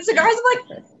food and cigars. I'm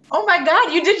like, oh my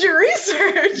God, you did your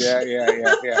research.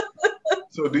 Yeah.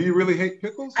 So do you really hate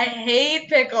pickles? I hate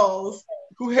pickles.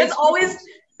 Who hates pickles?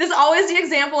 There's always the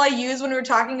example I use when we're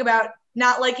talking about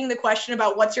not liking the question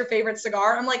about what's your favorite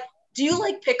cigar. I'm like, do you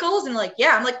like pickles? And like,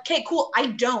 yeah. I'm like, okay, cool. I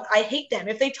don't. I hate them.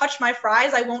 If they touch my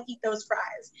fries, I won't eat those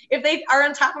fries. If they are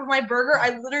on top of my burger,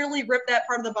 I literally rip that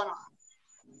part of the bun off.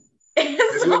 Have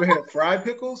you ever had fried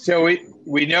pickles? So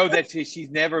we know that she's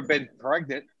never been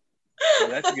pregnant, so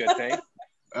that's a good thing.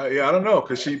 Yeah, I don't know,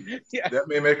 because that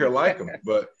may make her like them,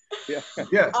 but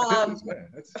pickles, man.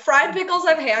 Fried pickles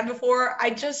I've had before.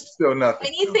 I just still nothing.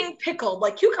 Anything pickled,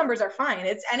 like cucumbers are fine.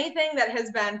 It's anything that has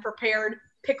been prepared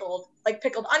pickled, like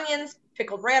pickled onions,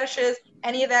 pickled radishes,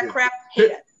 any of that crap.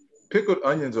 Hate it. Pickled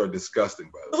onions are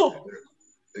disgusting, by the way.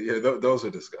 Yeah, those are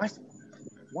disgusting.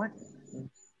 What?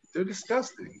 They're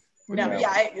disgusting.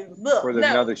 No, for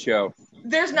another show.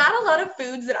 There's not a lot of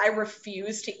foods that I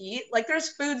refuse to eat. Like there's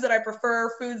foods that I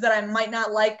prefer, foods that I might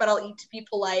not like, but I'll eat to be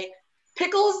polite.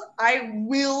 Pickles, I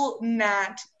will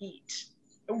not eat.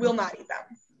 I will not eat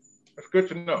them. That's good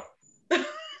to know.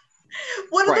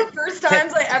 One of the first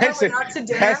times I ever went out to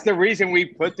dinner. That's the reason we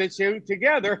put the show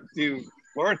together, to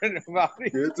learn about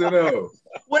it. Good to know.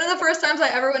 One of the first times I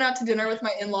ever went out to dinner with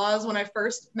my in-laws when I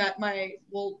first met my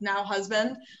now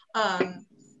husband,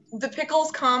 the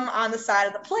pickles come on the side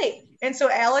of the plate. And so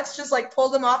Alex just like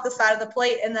pulled them off the side of the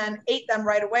plate and then ate them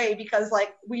right away because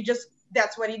like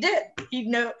that's what he did. He'd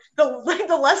know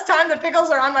the less time the pickles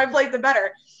are on my plate, the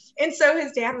better. And so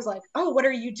his dad was like, "Oh, what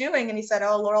are you doing?" And he said,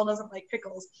 "Oh, Laurel doesn't like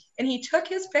pickles." And he took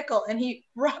his pickle and he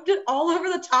rubbed it all over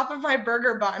the top of my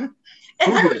burger bun.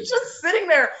 And I was just sitting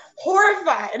there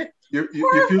horrified. Your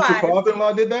future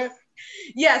father-in-law did that?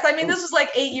 Yes. I mean, this was like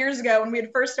 8 years ago when we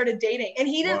had first started dating. And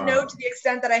he didn't know to the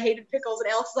extent that I hated pickles. And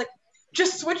Alex was like,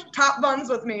 "Just switch top buns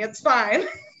with me. It's fine."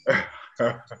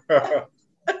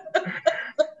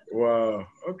 Wow.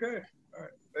 Okay. All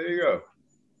right. There you go.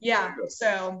 Yeah.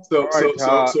 So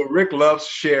Rick loves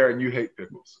Cher and you hate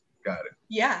pickles. Got it.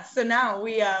 Yeah. So now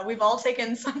we've all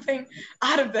taken something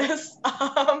out of this.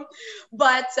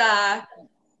 But how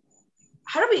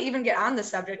do we even get on this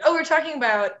subject? Oh, we're talking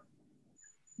about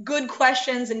good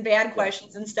questions and bad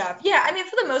questions and stuff. Yeah. I mean,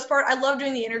 for the most part, I love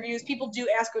doing the interviews. People do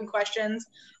ask good questions.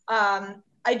 I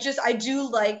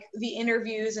do like the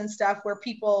interviews and stuff where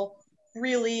people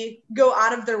really go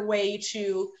out of their way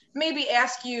to maybe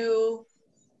ask you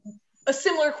a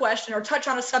similar question or touch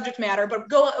on a subject matter, but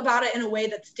go about it in a way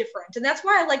that's different. And that's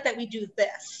why I like that we do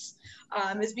this,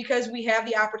 is because we have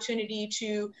the opportunity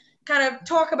to kind of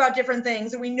talk about different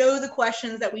things and we know the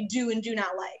questions that we do and do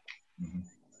not like.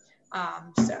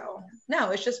 So no,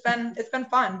 it's been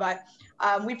fun, but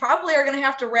we probably are going to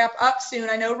have to wrap up soon.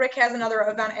 I know Rick has another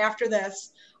event after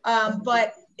this,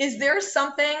 but is there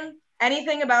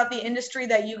anything about the industry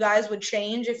that you guys would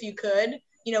change if you could?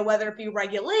 You know, whether it be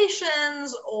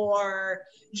regulations or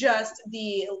just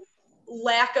the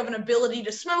lack of an ability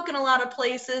to smoke in a lot of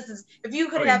places. If you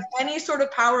could have any sort of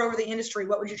power over the industry,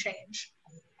 what would you change?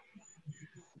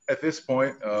 At this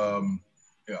point, I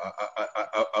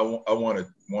want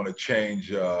to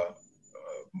change our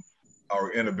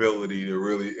inability to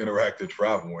really interact and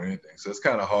travel or anything. So it's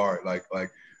kind of hard. Like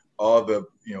all the,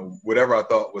 whatever I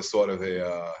thought was sort of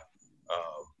a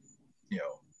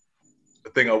the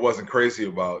thing I wasn't crazy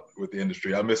about with the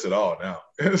industry, I miss it all now.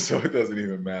 So it doesn't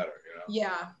even matter,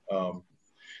 Yeah.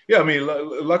 I mean,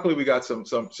 luckily we got some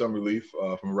relief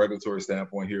from a regulatory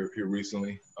standpoint here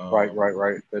recently.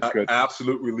 Right. That's good.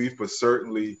 Absolute relief, but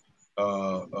certainly a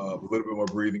little bit more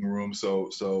breathing room.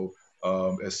 So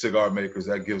as cigar makers,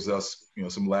 that gives us,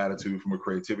 some latitude from a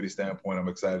creativity standpoint. I'm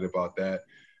excited about that.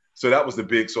 So that was the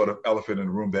big sort of elephant in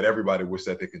the room that everybody wished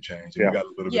that they could change. And we got a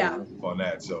little bit of room on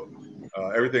that. So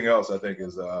everything else I think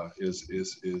is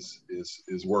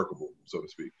workable, so to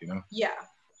speak, Yeah.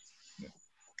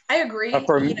 I agree.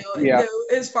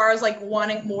 As far as like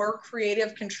wanting more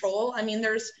creative control, I mean,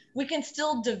 we can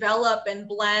still develop and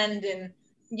blend and,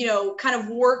 kind of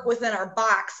work within our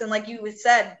box. And like you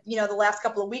said, the last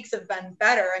couple of weeks have been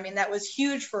better. I mean, that was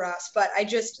huge for us, but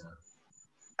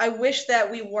I wish that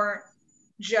we weren't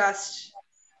just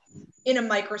in a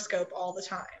microscope all the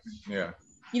time. Yeah.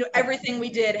 Everything we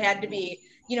did had to be,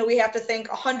 we have to think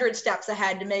 100 steps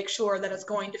ahead to make sure that it's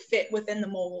going to fit within the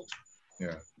mold.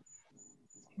 Yeah.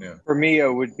 For me,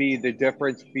 it would be the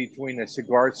difference between a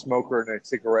cigar smoker and a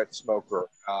cigarette smoker,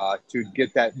 to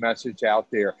get that message out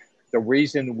there. The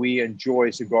reason we enjoy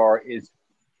cigar is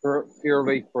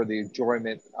purely for the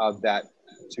enjoyment of that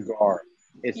cigar.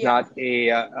 It's not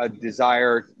a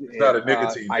desire. It's not a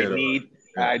nicotine.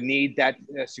 I need that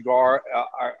cigar.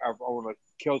 I want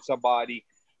to kill somebody.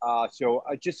 So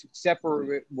I just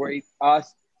separate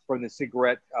us from the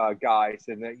cigarette guys.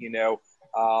 And that,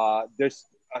 there's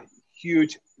a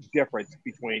huge difference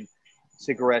between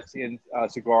cigarettes and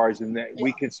cigars, and that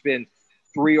we can spend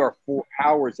 3 or 4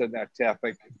 hours on that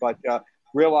topic. But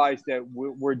realize that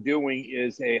what we're doing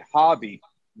is a hobby,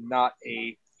 not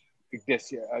a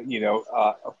this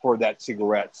for that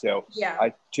cigarette. So yeah.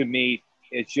 To me,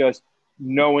 it's just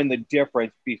knowing the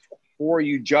difference before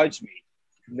you judge me.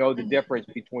 Know the difference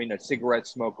between a cigarette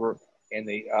smoker and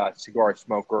the cigar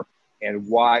smoker, and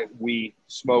why we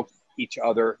smoke each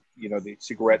other. The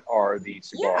cigarette or the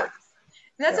cigar. Yeah.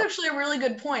 And that's actually a really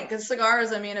good point, because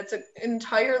cigars, I mean, it's an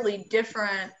entirely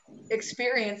different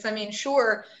experience. I mean,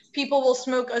 sure, people will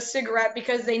smoke a cigarette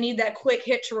because they need that quick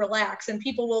hit to relax, and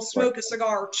people will smoke a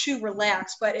cigar to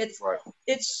relax, but it's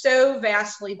so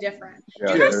vastly different.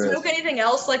 Do you guys smoke anything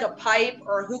else, like a pipe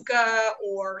or a hookah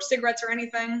or cigarettes or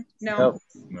anything? No.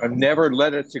 I've never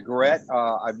lit a cigarette.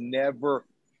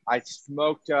 I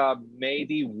smoked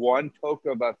maybe one toke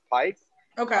of a pipe.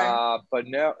 Okay. But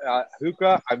no,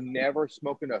 hookah, I've never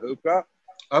smoked a hookah.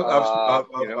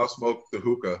 I've smoked the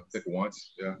hookah, I think,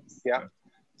 once. Yeah.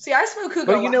 See, I smoke hookah.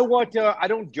 But you know what? I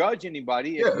don't judge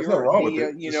anybody. If there's nothing wrong with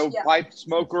it. Pipe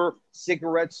smoker,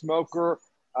 cigarette smoker,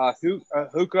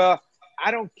 hookah,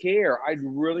 I don't care. I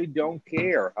really don't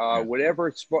care.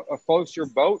 Whatever floats your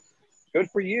boat,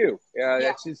 good for you.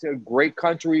 That's just a great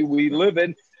country we live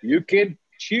in. You can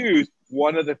choose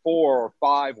one of the 4 or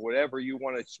 5, whatever you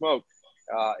want to smoke.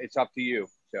 It's up to you.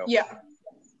 So. Yeah.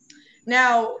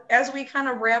 Now, as we kind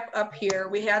of wrap up here,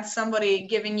 we had somebody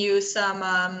giving you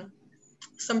some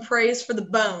praise for the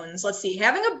Bones. Let's see.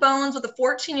 Having a Bones with a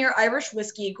 14-year Irish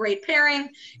whiskey, great pairing.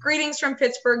 Greetings from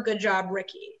Pittsburgh. Good job,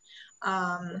 Ricky.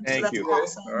 Thank you.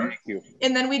 Awesome. Thank you.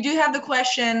 And then we do have the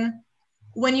question,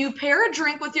 when you pair a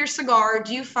drink with your cigar,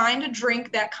 do you find a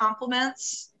drink that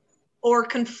complements or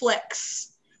conflicts?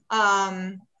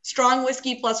 Strong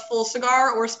whiskey plus full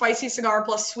cigar, or spicy cigar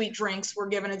plus sweet drinks were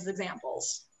given as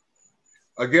examples.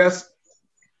 I guess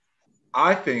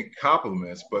I think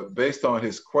compliments, but based on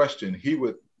his question,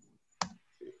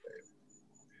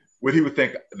 what he would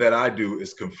think that I do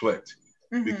is conflict,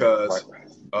 because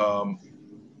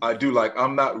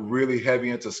I'm not really heavy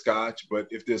into scotch, but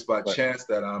if there's by chance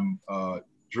that I'm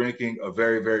drinking a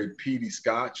very, very peaty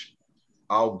scotch,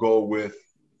 I'll go with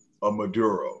a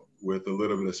Maduro with a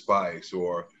little bit of spice,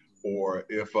 or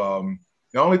if the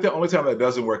only time that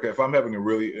doesn't work, if I'm having a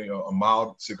really a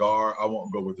mild cigar, I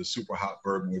won't go with a super hot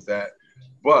bourbon with that,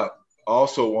 but I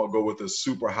also won't go with a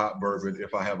super hot bourbon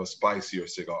if I have a spicier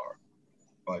cigar.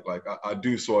 Like I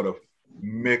do sort of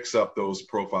mix up those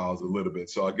profiles a little bit.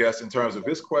 So I guess in terms of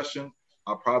his question,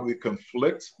 I probably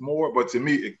conflict more, but to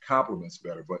me it complements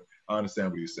better. But I understand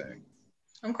what you're saying.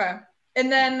 Okay. And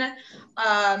then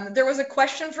there was a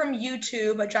question from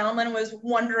YouTube. A gentleman was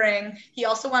wondering, he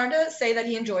also wanted to say that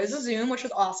he enjoys the Zoom, which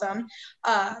was awesome.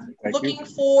 Looking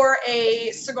for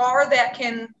a cigar that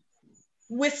can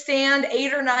withstand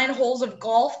 8 or 9 holes of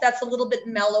golf that's a little bit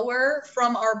mellower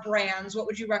from our brands. What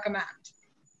would you recommend?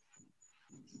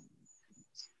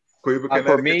 Cohiba,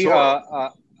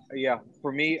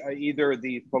 for me, either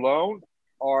the Falone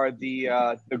or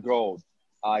the Gold.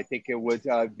 I think it was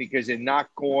because it's not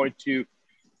going to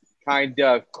kind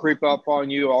of creep up on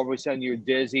you. All of a sudden you're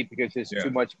dizzy because there's too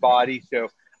much body. So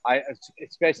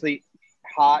especially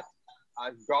hot,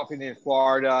 golfing in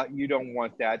Florida, you don't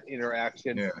want that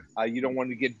interaction. You don't want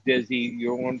to get dizzy. You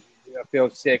don't want to feel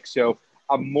sick. So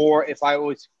if I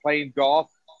was playing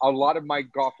golf, a lot of my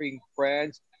golfing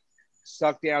friends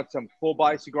suck down some full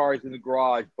body cigars in the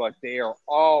garage, but they are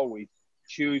always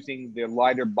choosing the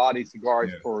lighter body cigars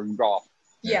for golf.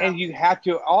 Yeah. And you have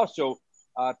to also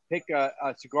pick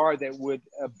a cigar that would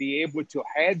be able to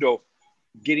handle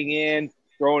getting in,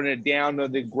 throwing it down to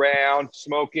the ground,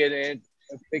 smoking it,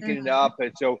 picking it up.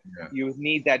 And so you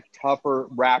need that tougher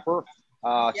wrapper.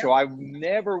 So I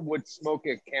never would smoke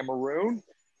a Cameroon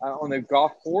on the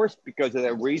golf course because of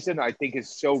that reason. I think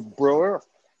it's so brilliant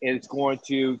and it's going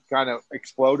to kind of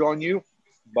explode on you.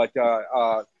 But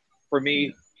for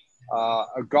me,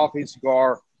 a golfing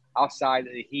cigar, outside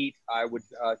of the heat, I would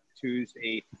choose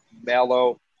a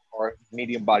mellow or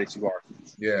medium body cigar.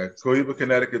 Yeah, Cohiba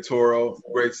Connecticut Toro,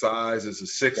 great size. It's a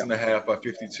 6.5 by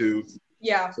 52.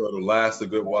 Yeah. So it'll last a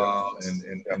good while,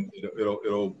 and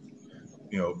it'll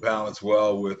balance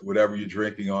well with whatever you're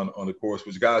drinking on the course.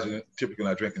 Which guys are typically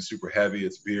not drinking super heavy.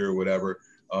 It's beer or whatever.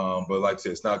 But like I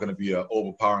said, it's not going to be an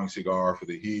overpowering cigar for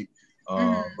the heat.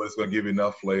 But it's going to give you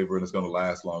enough flavor and it's going to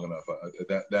last long enough.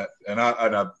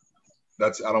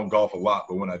 I don't golf a lot,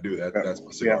 but when I do, that's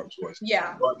my cigar of choice.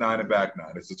 Yeah. Front 9 and back 9.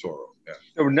 It's a Toro. Yeah.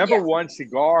 So number one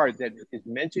cigar that is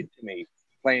mentioned to me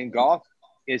playing golf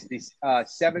is the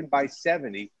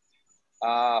 7x70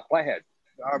 Flathead.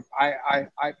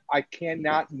 I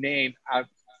cannot name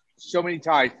so many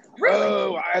times. Really?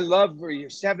 Oh, I love your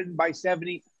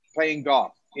 7x70 playing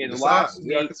golf. It The lasts size.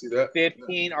 Yeah, I me can see that.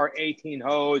 15 or 18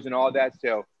 hoes and all that.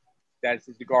 So that's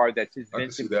a cigar that's just I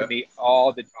can see vintage to that. me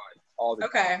all the time. All the time.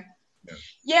 Okay. Yeah.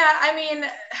 Yeah, I mean,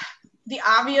 the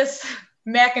obvious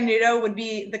Macanudo would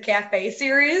be the Cafe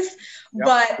series, Yep,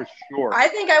 but for sure. I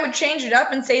think I would change it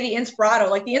up and say the Inspirato,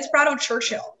 like the Inspirato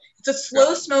Churchill. It's a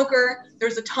slow smoker.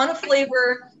 There's a ton of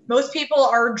flavor. Most people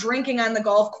are drinking on the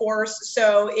golf course.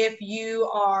 So if you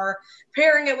are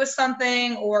pairing it with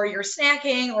something, or you're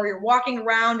snacking, or you're walking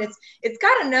around, it's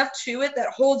got enough to it that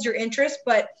holds your interest,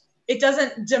 but it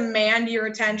doesn't demand your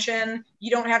attention. You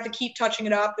don't have to keep touching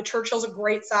it up. The Churchill's a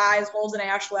great size, holds an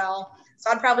ash well. So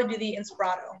I'd probably do the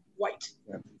Inspirato white.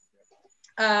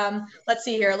 Yeah. Let's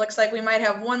see here. It looks like we might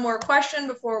have one more question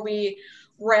before we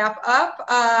wrap up.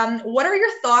 What are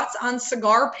your thoughts on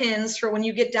cigar pins for when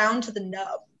you get down to the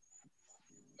nub?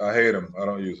 I hate them. I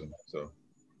don't use them. So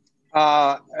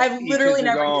I've literally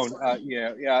never used one.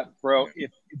 Yeah, bro.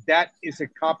 If that is a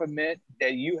compliment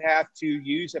that you have to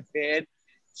use a pin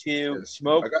to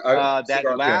smoke that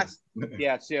last,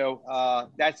 yeah.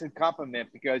 So that's a compliment,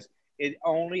 because it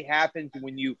only happens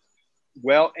when you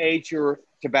age your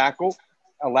tobacco.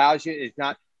 Allows you. It's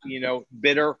not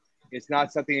bitter. It's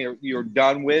not something you're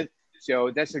done with.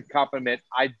 So that's a compliment.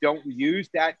 I don't use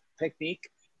that technique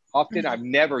often. I've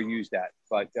never used that,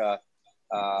 but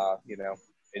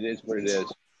it is what it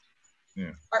is.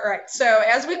 Yeah. All right. So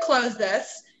as we close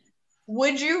this,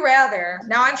 would you rather?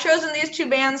 Now I've chosen these two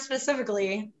bands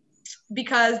specifically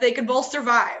because they could both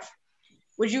survive.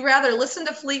 Would you rather listen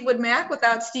to Fleetwood Mac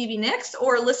without Stevie Nicks,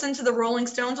 or listen to the Rolling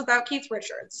Stones without Keith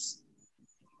Richards?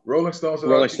 Rolling Stones.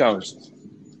 Rolling Stones.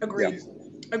 Agreed.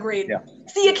 Yeah. Agreed. Yeah.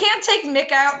 See, you can't take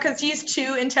Mick out because he's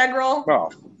too integral. Oh,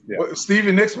 yeah. What,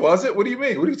 Stevie Nicks was it? What do you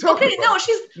mean? What are you talking about?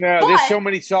 No, there's so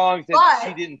many songs that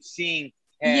she didn't sing.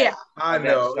 Yeah, I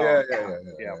know.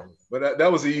 Yeah. But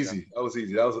that was easy. That was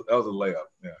easy. That was a layup.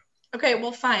 Yeah. Okay,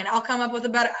 well, fine. I'll come up with a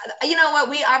better. You know what?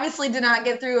 We obviously did not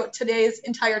get through today's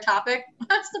entire topic.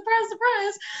 Surprise,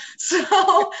 surprise.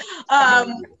 So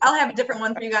I'll have a different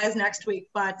one for you guys next week.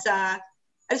 But I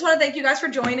just want to thank you guys for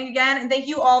joining again, and thank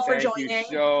you all for joining.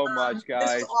 Thank you so much, guys.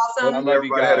 This was awesome. I love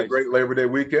you guys. Had a great Labor Day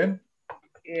weekend.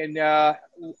 And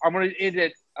I'm going to end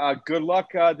it. Good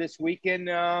luck this weekend,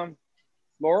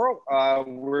 Laurel.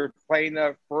 We're playing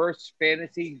the first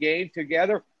fantasy game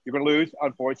together. You're going to lose,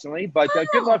 unfortunately, but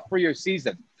good luck for your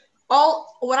season.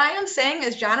 What I am saying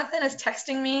is Jonathan is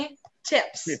texting me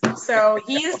tips. So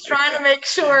he's trying to make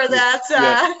sure that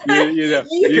you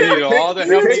need all the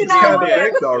help you kind of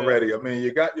baked already. I mean,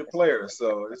 you got your players,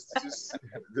 so it's just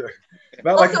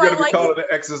not like you're going to be calling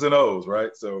the X's and O's,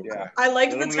 right? So I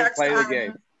liked the text play the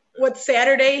game. What's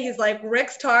Saturday? He's like,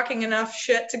 Rick's talking enough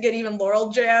shit to get even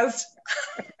Laurel jazzed.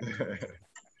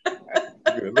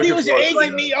 But he was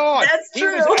egging me on. That's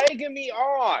true. He was egging me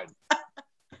on.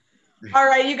 All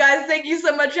right, you guys. Thank you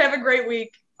so much. Have a great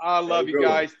week. I love you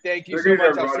guys. Thank you so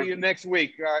much. I'll see you next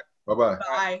week. All right. Bye-bye.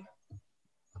 Bye.